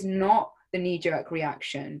 Is not the knee-jerk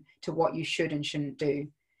reaction to what you should and shouldn't do,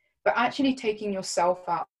 but actually taking yourself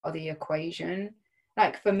out of the equation.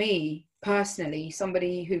 Like for me personally,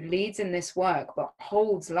 somebody who leads in this work but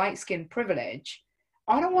holds light skin privilege,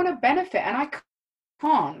 I don't want to benefit, and I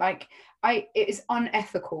can't. It is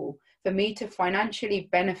unethical for me to financially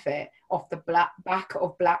benefit off the back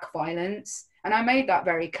of black violence. And I made that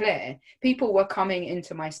very clear. People were coming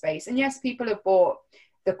into my space, and yes, people have bought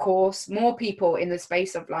the course. More people in the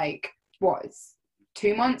space of it's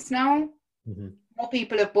 2 months now. Mm-hmm. More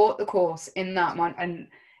people have bought the course in that month, and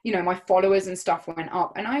my followers and stuff went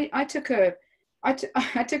up. And I took a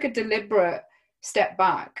deliberate step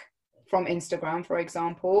back from Instagram, for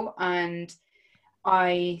example, and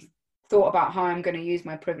I thought about how I'm going to use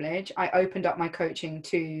my privilege. I opened up my coaching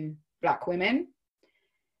to Black women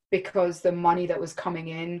because the money that was coming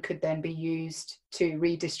in could then be used to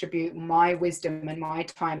redistribute my wisdom and my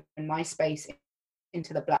time and my space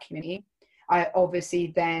into the Black community. I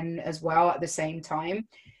obviously then as well at the same time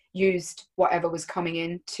used whatever was coming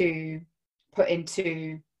in to put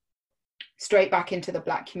into straight back into the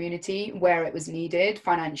Black community where it was needed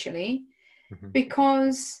financially,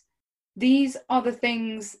 because these are the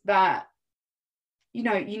things that, you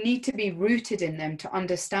need to be rooted in them to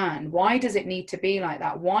understand. Why does it need to be like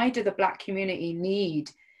that? Why do the Black community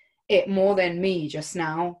need it more than me just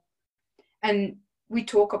now? And we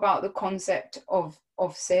talk about the concept of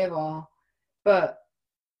seva, but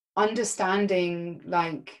understanding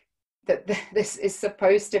that this is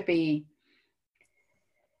supposed to be,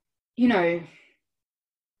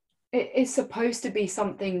 it's supposed to be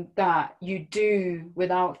something that you do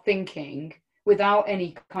without thinking, without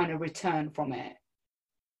any kind of return from it,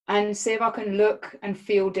 and see if I can look and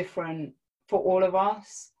feel different for all of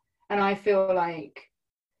us. And I feel like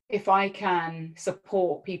if I can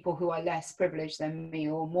support people who are less privileged than me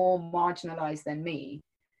or more marginalized than me,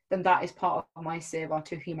 then that is part of my seva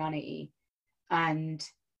to humanity. And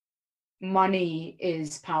money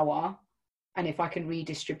is power. And if I can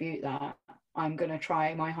redistribute that, I'm going to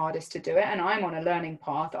try my hardest to do it. And I'm on a learning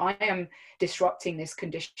path. I am disrupting this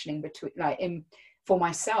conditioning for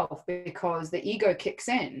myself, because the ego kicks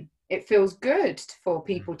in. It feels good for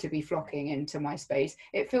people to be flocking into my space.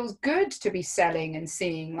 It feels good to be selling and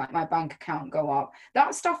seeing like my bank account go up.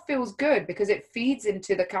 That stuff feels good because it feeds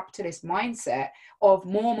into the capitalist mindset of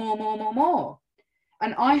more, more, more, more, more.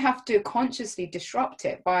 And I have to consciously disrupt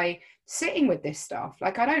it by sitting with this stuff.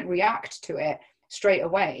 Like, I don't react to it straight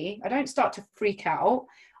away. I don't start to freak out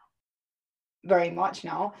very much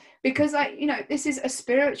now, because this is a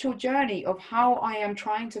spiritual journey of how I am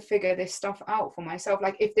trying to figure this stuff out for myself.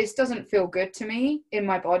 Like, if this doesn't feel good to me in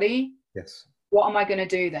my body, Yes, what am I going to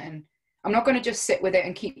do then? I'm not going to just sit with it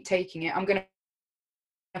and keep taking it. I'm going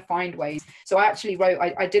to find ways. So I actually wrote,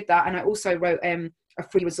 I did that. And I also wrote a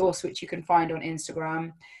free resource, which you can find on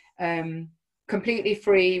Instagram, completely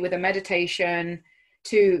free, with a meditation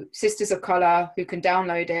to sisters of color who can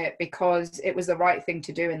download it, because it was the right thing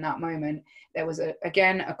to do in that moment. There was a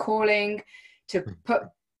calling to put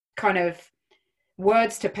kind of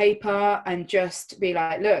words to paper and just be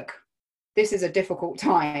like, look, this is a difficult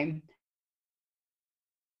time.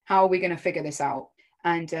 How are we going to figure this out?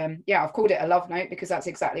 And I've called it a love note because that's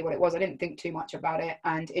exactly what it was. I didn't think too much about it,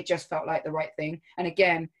 and it just felt like the right thing. And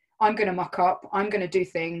again, I'm going to muck up. I'm going to do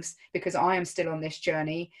things because I am still on this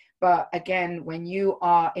journey. But again, when you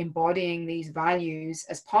are embodying these values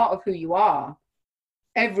as part of who you are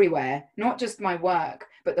everywhere, not just my work,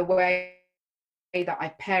 but the way that I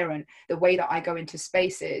parent, the way that I go into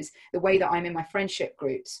spaces, the way that I'm in my friendship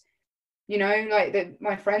groups,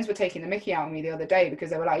 my friends were taking the mickey out of me the other day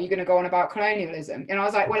because they were like, you're going to go on about colonialism. And I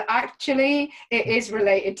was like, well, actually, it is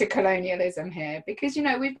related to colonialism here, because,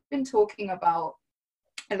 we've been talking about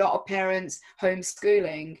a lot of parents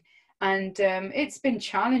homeschooling, and it's been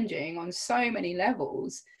challenging on so many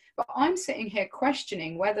levels. But I'm sitting here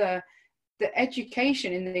questioning whether the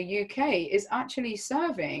education in the UK is actually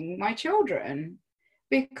serving my children,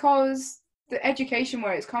 because the education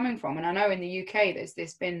where it's coming from, and I know in the UK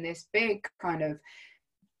there's been this big kind of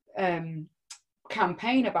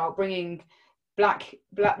campaign about bringing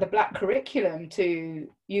the black curriculum to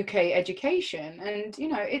UK education. And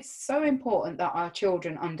it's so important that our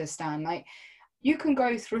children understand, like, you can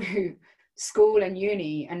go through school and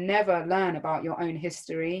uni and never learn about your own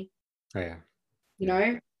history.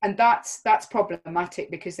 And that's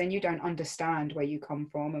problematic, because then you don't understand where you come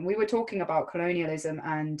from. And we were talking about colonialism,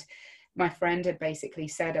 and my friend had basically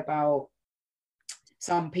said about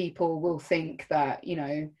some people will think that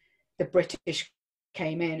the British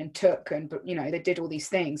came in and took, and they did all these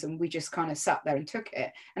things, and we just kind of sat there and took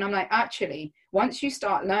it. And I'm like, actually, once you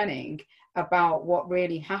start learning about what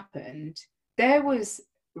really happened, there was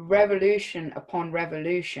revolution upon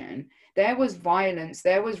revolution. There was violence,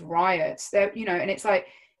 there was riots, there, and it's like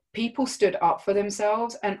people stood up for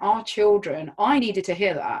themselves. And our children, I needed to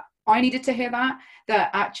hear that.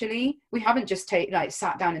 That actually we haven't just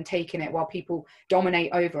sat down and taken it while people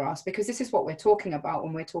dominate over us, because this is what we're talking about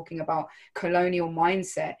when we're talking about colonial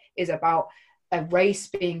mindset, is about a race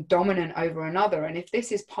being dominant over another. And if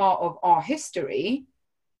this is part of our history,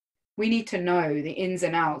 we need to know the ins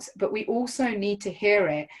and outs, but we also need to hear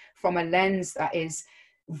it from a lens that is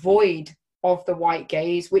void of the white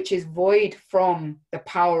gaze, which is void from the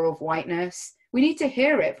power of whiteness. We need to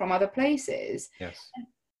hear it from other places. Yes.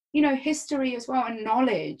 History as well, and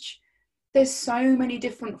knowledge. There's so many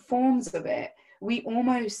different forms of it. We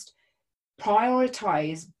almost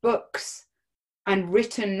prioritize books and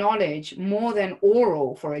written knowledge more than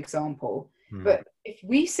oral, for example. But if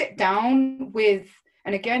we sit down with,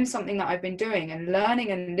 and again, something that I've been doing and learning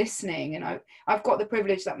and listening, and I've got the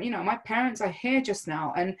privilege that, my parents are here just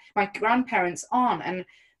now, and my grandparents aren't. And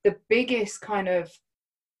the biggest kind of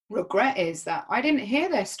regret is that I didn't hear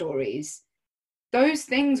their stories. Those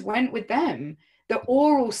things went with them. The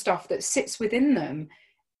oral stuff that sits within them,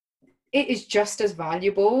 it is just as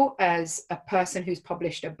valuable as a person who's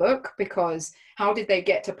published a book, because how did they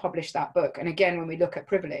get to publish that book? And again, when we look at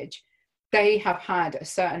privilege, they have had a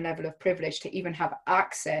certain level of privilege to even have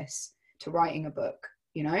access to writing a book,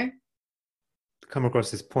 Come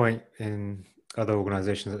across this point in other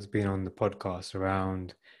organizations that's been on the podcast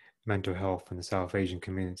around mental health in the South Asian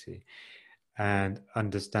community. and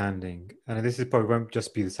understanding. And this is probably won't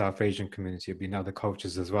just be the South Asian community, it'll be in other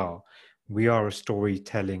cultures as well. We are a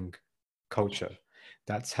storytelling culture.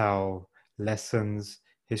 That's how lessons,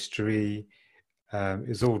 history,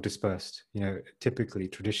 is all dispersed, typically,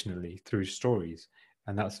 traditionally through stories.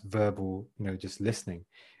 And that's verbal, just listening.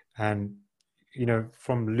 And,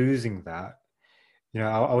 from losing that,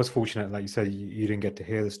 I was fortunate, like you said, you didn't get to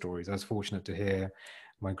hear the stories. I was fortunate to hear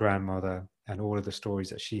my grandmother and all of the stories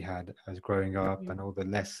that she had as growing up, and all the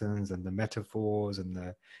lessons and the metaphors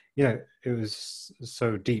and it was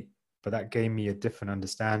so deep. But that gave me a different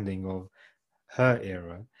understanding of her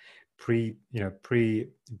era,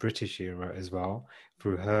 pre-British era as well,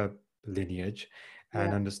 through her lineage, and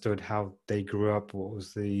Yeah. understood how they grew up, what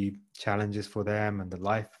was the challenges for them and the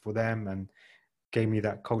life for them, and gave me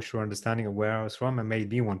that cultural understanding of where I was from, and made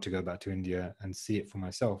me want to go back to India and see it for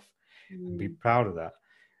myself and be proud of that.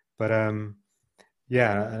 But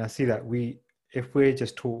yeah, and I see that if we're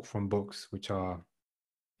just taught from books which are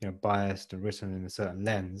biased and written in a certain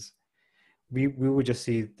lens, we will just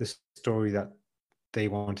see the story that they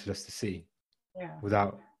wanted us to see Yeah.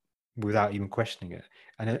 without even questioning it.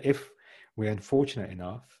 And if we're unfortunate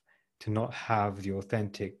enough to not have the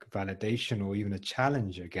authentic validation or even a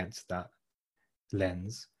challenge against that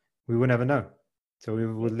lens, we will never know. So we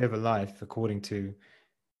will live a life according to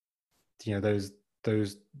those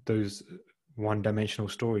one-dimensional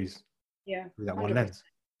stories Yeah. through that one 100%. lens.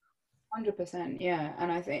 100%, yeah.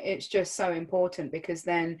 And I think it's just so important, because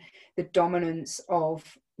then the dominance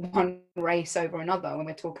of one race over another, when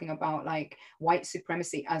we're talking about like white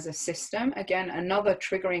supremacy as a system, again, another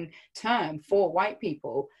triggering term for white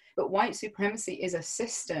people, but white supremacy is a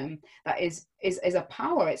system that is a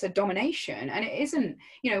power, it's a domination. And it isn't,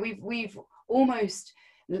 we've almost,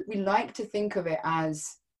 we like to think of it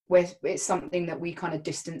as where it's something that we kind of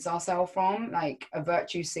distance ourselves from, like a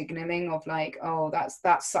virtue signaling of like, oh,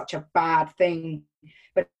 that's such a bad thing.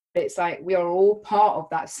 But it's like we are all part of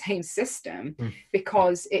that same system,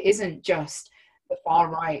 because it isn't just the far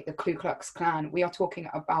right, the Ku Klux Klan. We are talking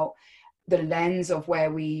about the lens of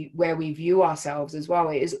where we view ourselves as well.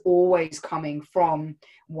 It is always coming from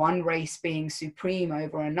one race being supreme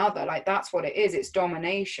over another. Like, that's what it is. It's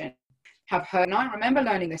domination. Have heard, and I remember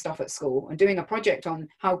learning this stuff at school and doing a project on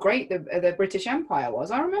how great the British Empire was.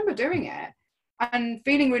 I remember doing it and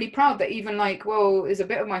feeling really proud that even like, well, there's a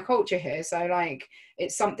bit of my culture here, so like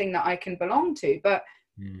it's something that I can belong to. But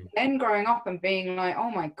then growing up and being like,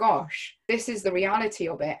 oh my gosh, this is the reality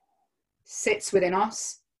of it, sits within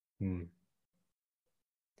us.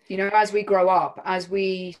 As we grow up, as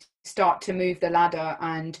we start to move the ladder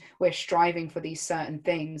and we're striving for these certain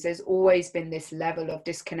things, there's always been this level of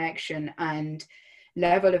disconnection and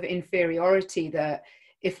level of inferiority that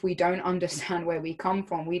if we don't understand where we come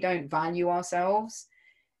from, we don't value ourselves.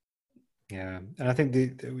 Yeah, and I think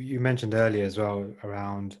you mentioned earlier as well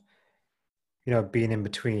around being in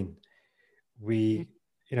between. We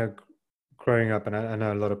growing up, and I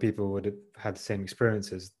know a lot of people would have had the same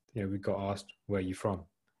experiences. We got asked, where are you from?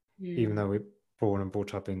 Even though we're born and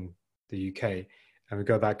brought up in the UK, and we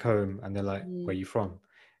go back home and they're like, where are you from?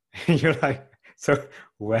 You're like, so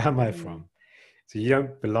where am I from? So you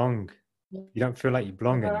don't belong. You don't feel like you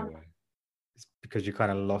belong anywhere. It's because you're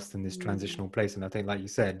kind of lost in this transitional place. And I think, like you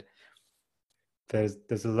said,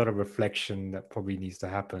 there's a lot of reflection that probably needs to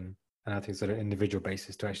happen. And I think it's on an individual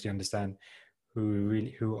basis to actually understand who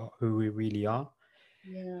we really are.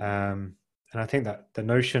 And I think that the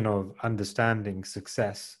notion of understanding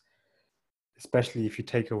success, especially if you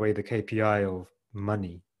take away the KPI of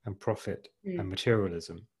money and profit and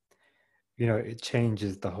materialism, it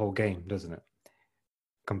changes the whole game, doesn't it?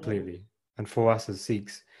 Completely. And for us as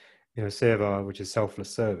Sikhs, seva, which is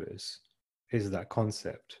selfless service, is that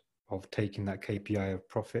concept of taking that KPI of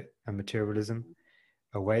profit and materialism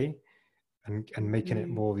away and making it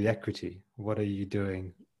more the equity. What are you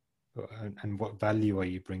doing and what value are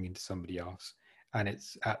you bringing to somebody else? And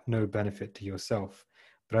it's at no benefit to yourself.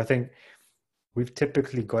 But I think we've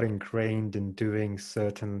typically got ingrained in doing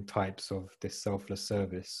certain types of this selfless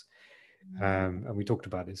service. And we talked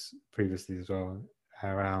about this previously as well,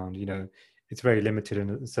 around, it's very limited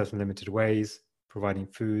in certain limited ways, providing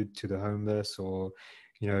food to the homeless, or,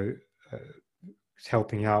 uh,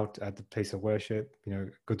 helping out at the place of worship,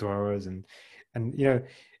 gurdwaras, and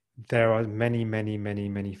there are many, many, many,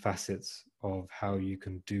 many facets of how you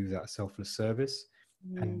can do that selfless service.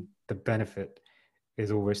 And the benefit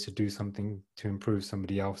is always to do something to improve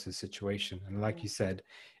somebody else's situation. And like you said,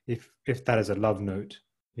 if that is a love note,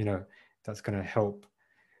 that's going to help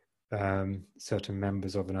certain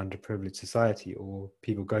members of an underprivileged society or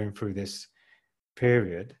people going through this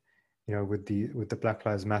period, with the Black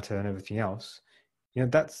Lives Matter and everything else,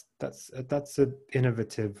 that's an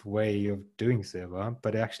innovative way of doing seva,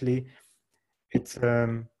 but actually it's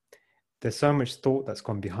there's so much thought that's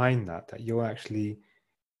gone behind that you're actually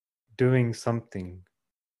doing something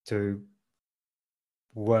to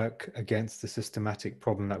work against the systematic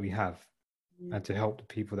problem that we have, and to help the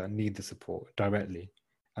people that need the support directly,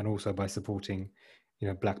 and also by supporting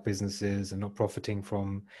Black businesses and not profiting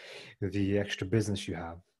from the extra business you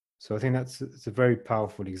have. So I think it's a very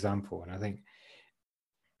powerful example, and I think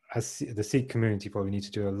as the Sikh community probably need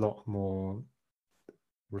to do a lot more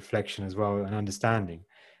reflection as well, and understanding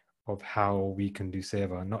of how we can do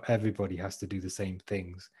seva. Not everybody has to do the same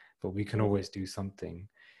things, but we can always do something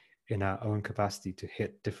in our own capacity to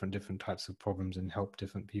hit different types of problems and help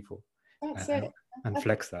different people. That's and, it. and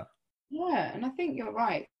flex that. Yeah, and I think you're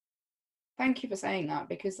right. Thank you for saying that,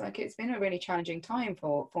 because like it's been a really challenging time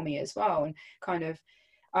for me as well, and kind of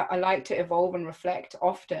I like to evolve and reflect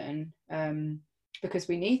often, because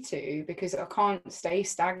we need to, because I can't stay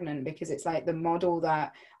stagnant, because it's like the model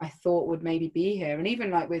that I thought would maybe be here, and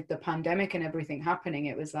even like with the pandemic and everything happening,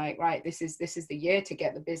 it was like, right, this is the year to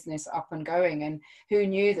get the business up and going, and who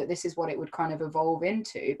knew that this is what it would kind of evolve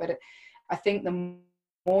into. But I think the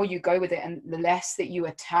more you go with it and the less that you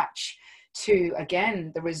attach to,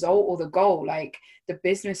 again, the result or the goal, like the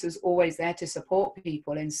business is always there to support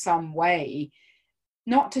people in some way,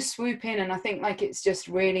 not to swoop in. And I think like it's just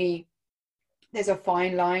really, there's a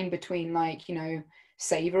fine line between like,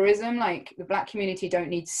 saviorism, like the Black community don't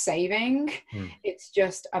need saving. It's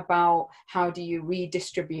just about how do you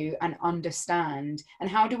redistribute and understand, and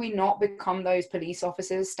how do we not become those police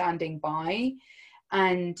officers standing by.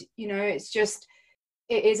 And it's just,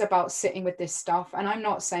 it is about sitting with this stuff. And I'm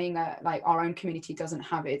not saying that like our own community doesn't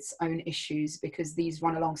have its own issues, because these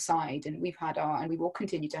run alongside, and we've had and we will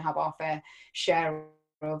continue to have our fair share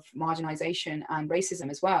of marginalization and racism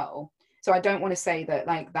as well. So I don't want to say that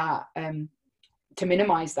like that to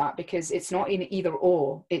minimize that, because it's not in either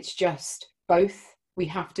or, it's just both. We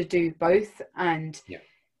have to do both. And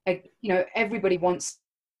everybody wants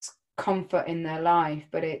comfort in their life,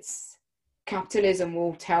 but it's capitalism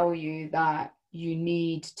will tell you that you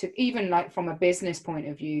need to, even like from a business point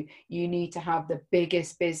of view, you need to have the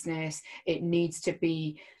biggest business, it needs to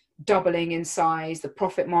be doubling in size, the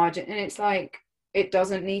profit margin. And it's like, it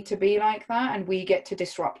doesn't need to be like that, and we get to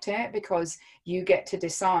disrupt it because you get to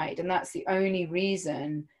decide. And that's the only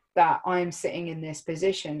reason that I'm sitting in this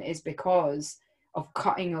position, is because of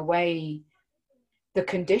cutting away the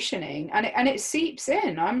conditioning, and it seeps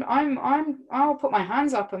in. I'll put my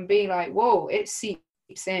hands up and be like, whoa, it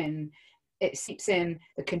seeps in.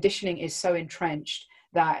 The conditioning is so entrenched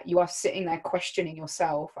that you are sitting there questioning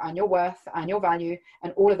yourself and your worth and your value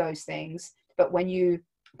and all of those things. But when you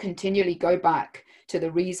continually go back to the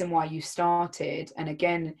reason why you started, and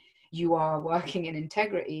again, you are working in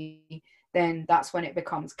integrity, then that's when it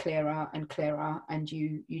becomes clearer and clearer, and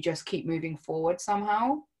you just keep moving forward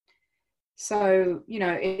somehow. So,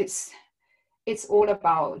 it's all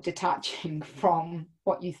about detaching from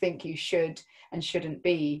what you think you should and shouldn't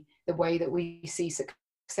be. The way that we see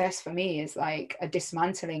success for me is like a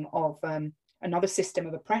dismantling of another system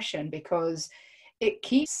of oppression, because it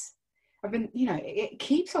keeps it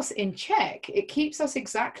keeps us in check. It keeps us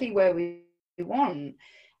exactly where we want.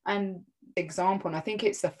 And example, and I think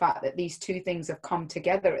it's the fact that these two things have come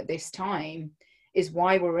together at this time is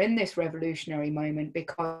why we're in this revolutionary moment,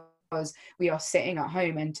 because we are sitting at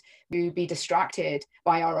home and we be distracted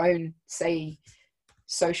by our own, say,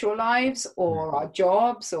 social lives or our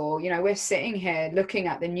jobs, or we're sitting here looking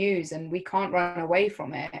at the news and we can't run away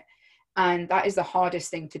from it. And that is the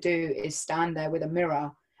hardest thing to do, is stand there with a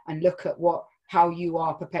mirror and look at how you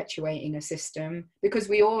are perpetuating a system, because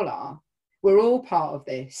we all are. We're all part of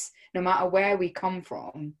this, no matter where we come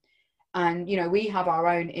from. And we have our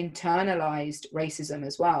own internalized racism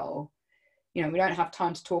as well. We don't have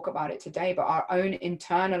time to talk about it today, but our own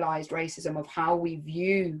internalized racism of how we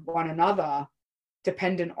view one another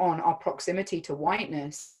dependent on our proximity to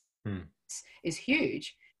whiteness is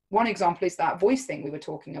huge. One example is that voice thing we were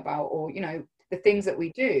talking about, or the things that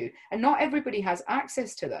we do, and not everybody has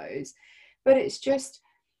access to those. But it's just,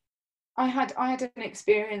 I had an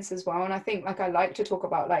experience as well, and I think like I like to talk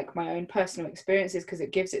about like my own personal experiences because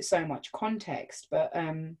it gives it so much context. But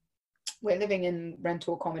we're living in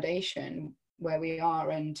rental accommodation where we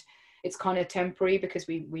are, and it's kind of temporary because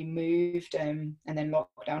we moved and then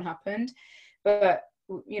lockdown happened. But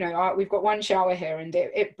we've got one shower here, and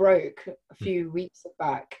it broke a few weeks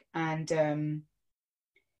back, and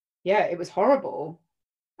it was horrible.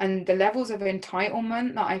 And the levels of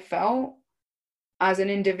entitlement that I felt as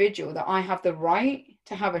an individual, that I have the right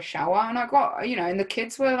to have a shower. And I got, you know, and the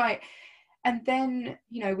kids were like, and then,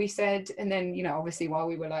 you know, we said, and then, you know, obviously while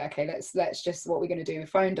we were like, okay, let's just, what we're going to do, we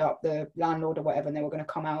phoned up the landlord or whatever, and they were going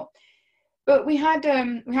to come out. But we had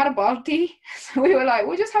a balti, so we were like,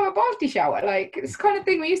 we'll just have a balti shower, like this kind of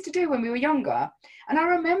thing we used to do when we were younger. And I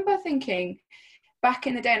remember thinking back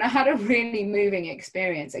in the day, and I had a really moving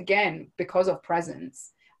experience again because of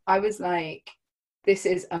presence. I was like, this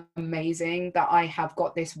is amazing that I have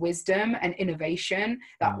got this wisdom and innovation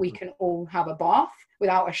that we can all have a bath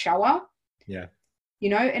without a shower. Yeah. You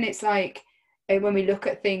know, and it's like, when we look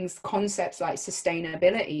at things, concepts like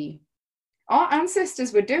sustainability, our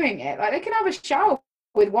ancestors were doing it. Like, they can have a shower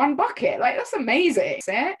with one bucket. Like, that's amazing.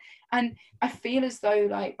 And I feel as though,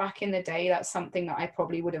 like, back in the day, that's something that I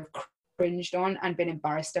probably would have cringed on and been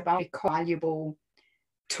embarrassed about. A valuable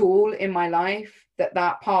tool in my life,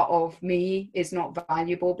 that part of me is not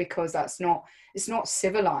valuable because it's not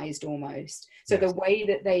civilized almost. So yes, the way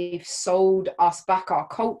that they've sold us back our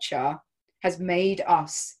culture has made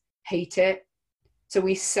us hate it. So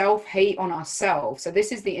we self-hate on ourselves. So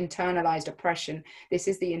this is the internalized oppression. This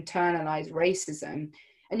is the internalized racism.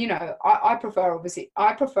 And, you know, I prefer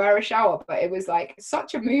a shower, but it was like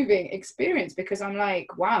such a moving experience because I'm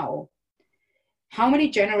like, wow, how many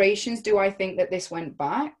generations do I think that this went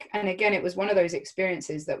back? And again, it was one of those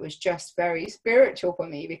experiences that was just very spiritual for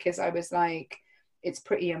me because I was like, it's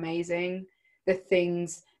pretty amazing the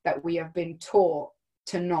things that we have been taught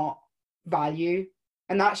to not value.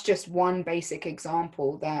 And that's just one basic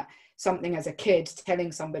example, that something as a kid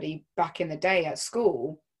telling somebody back in the day at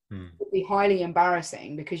school would be highly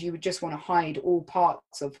embarrassing because you would just want to hide all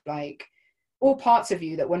parts of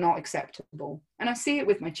you that were not acceptable. And I see it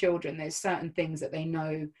with my children. There's certain things that they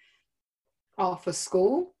know are for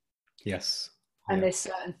school. Yes. And there's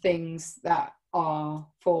certain things that are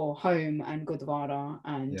for home and Gurdwara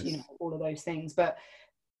and, yes, you know, all of those things. But,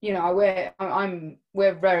 you know,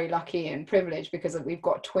 we're very lucky and privileged because we've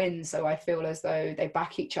got twins. So I feel as though they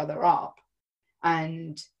back each other up.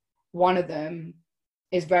 And one of them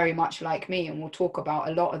is very much like me and we'll talk about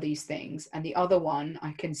a lot of these things, and the other one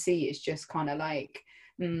I can see is just kind of like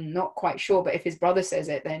not quite sure, but if his brother says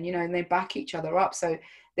it, then, you know, and they back each other up. So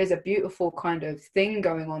there's a beautiful kind of thing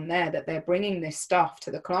going on there, that they're bringing this stuff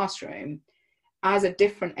to the classroom as a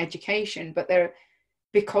different education, but they're,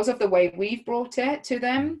 because of the way we've brought it to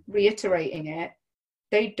them, reiterating it,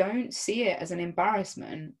 they don't see it as an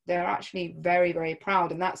embarrassment. They're actually very, very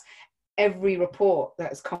proud. And that's every report that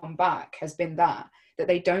has come back has been that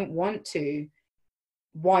they don't want to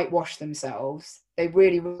whitewash themselves. They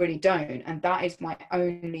really, really don't. And that is my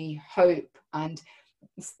only hope. And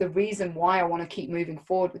it's the reason why I want to keep moving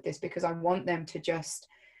forward with this, because I want them to just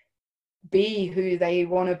be who they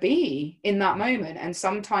want to be in that moment. And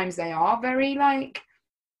sometimes they are very like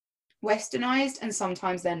westernized and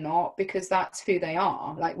sometimes they're not, because that's who they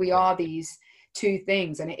are. Like, we are these two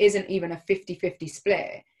things, and it isn't even a 50-50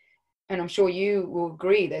 split. And I'm sure you will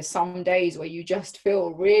agree, there's some days where you just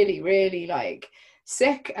feel really, really like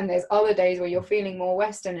sick, and there's other days where you're feeling more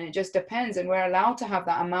Western, and it just depends. And we're allowed to have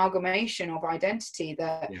that amalgamation of identity,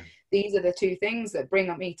 that these are the two things that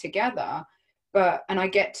bring me together, and I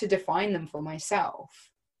get to define them for myself.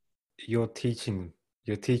 You're teaching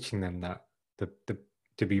them that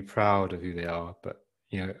to be proud of who they are, but,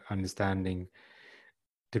 you know, understanding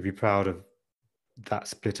to be proud of that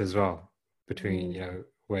split as well between, you know,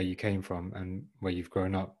 where you came from and where you've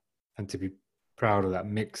grown up, and to be proud of that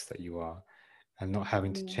mix that you are and not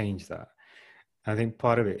having to change that. I think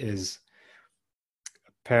part of it is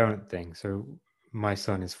a parent thing. So my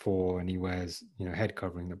son is 4 and he wears, you know, head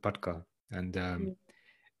covering, the batka, and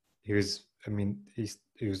he was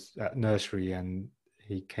at nursery and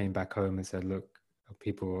he came back home and said, look,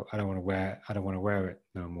 people, I don't want to wear it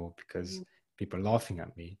no more because people are laughing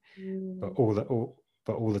at me. But all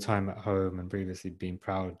the time at home and previously being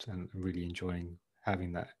proud and really enjoying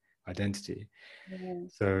having that identity.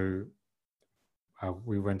 So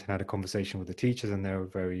we went and had a conversation with the teachers, and they were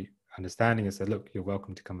very understanding and said, look, you're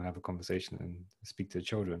welcome to come and have a conversation and speak to the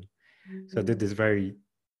children. So I did this very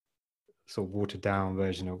sort of watered down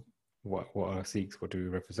version of what are Sikhs, what do we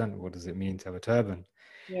represent, what does it mean to have a turban,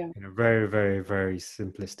 in a very, very, very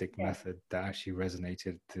simplistic method that actually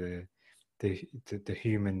resonated the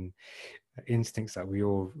human instincts that we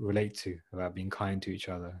all relate to, about being kind to each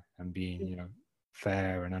other and being, you know,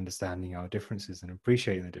 fair and understanding our differences and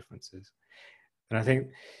appreciating the differences. And I think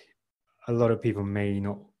a lot of people may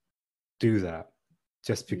not do that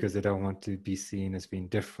just because they don't want to be seen as being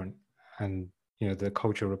different. And, you know, the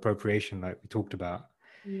cultural appropriation, like we talked about,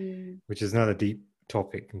 which is another deep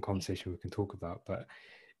topic and conversation we can talk about, but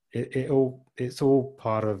it's all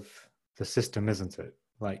part of the system, isn't it?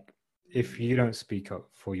 Like, if you don't speak up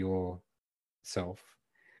for yourself,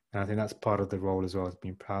 and I think that's part of the role as well, as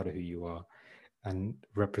being proud of who you are and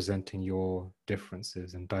representing your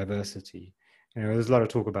differences and diversity. There's a lot of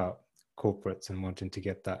talk about corporates and wanting to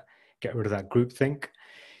get rid of that groupthink.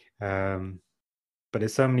 But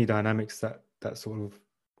there's so many dynamics that sort of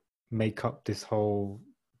make up the whole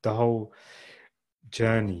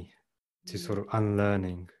journey to sort of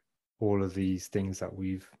unlearning all of these things that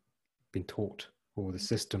we've been taught, or the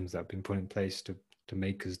systems that have been put in place to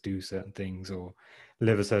make us do certain things or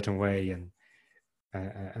live a certain way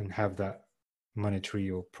and have that monetary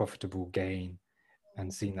or profitable gain,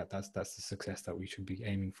 and seeing that that's the success that we should be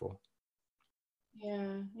aiming for.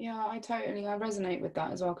 I resonate with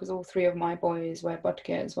that as well, because all three of my boys wear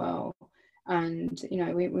budget as well, and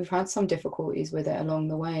we've had some difficulties with it along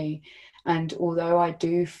the way. And although I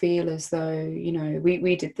do feel as though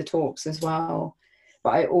we did the talks as well,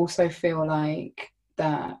 but I also feel like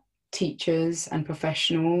that teachers and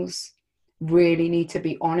professionals really need to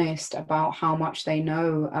be honest about how much they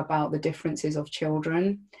know about the differences of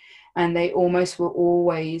children, and they almost will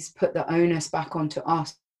always put the onus back onto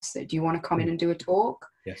us. So, do you want to come in and do a talk?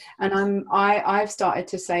 Yes. And I've started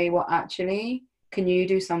to say, well, actually, can you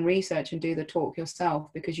do some research and do the talk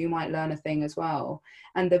yourself, because you might learn a thing as well.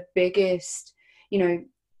 And the biggest,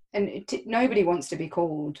 nobody wants to be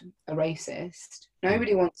called a racist.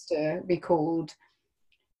 Nobody wants to be called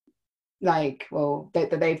like, they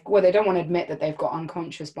don't want to admit that they've got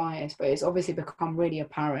unconscious bias, but it's obviously become really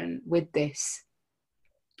apparent with this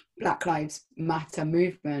Black Lives Matter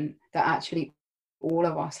movement that actually all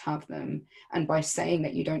of us have them. And by saying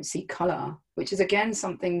that you don't see color, which is again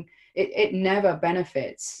something, it never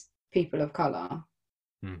benefits people of color.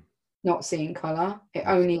 Not seeing color, it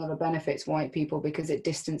only ever benefits white people, because it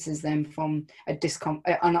distances them from an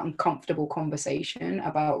uncomfortable conversation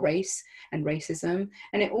about race and racism.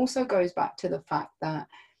 And it also goes back to the fact that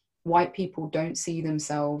white people don't see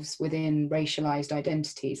themselves within racialized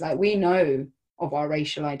identities. Like, we know of our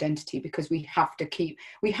racial identity because we have to keep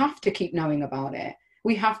knowing about it.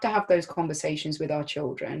 We have to have those conversations with our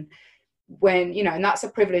children when, and that's a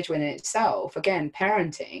privilege within itself. Again,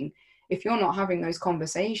 parenting, if you're not having those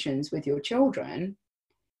conversations with your children,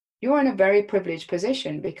 you're in a very privileged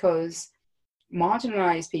position, because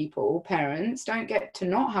marginalized people, parents, don't get to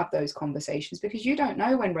not have those conversations, because you don't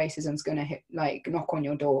know when racism's going to knock on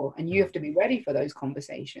your door, and you have to be ready for those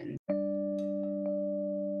conversations.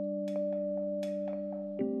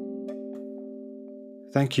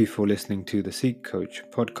 Thank you for listening to the Seek Coach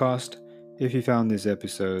podcast. If you found this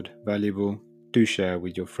episode valuable, do share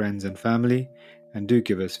with your friends and family, and do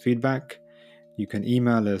give us feedback. You can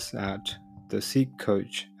email us at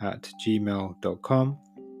theseekcoach@gmail.com,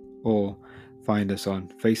 or find us on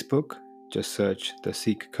Facebook. Just search the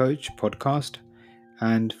Seek Coach podcast,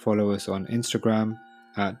 and follow us on Instagram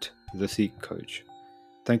at the Seek Coach.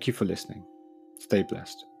 Thank you for listening. Stay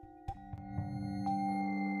blessed.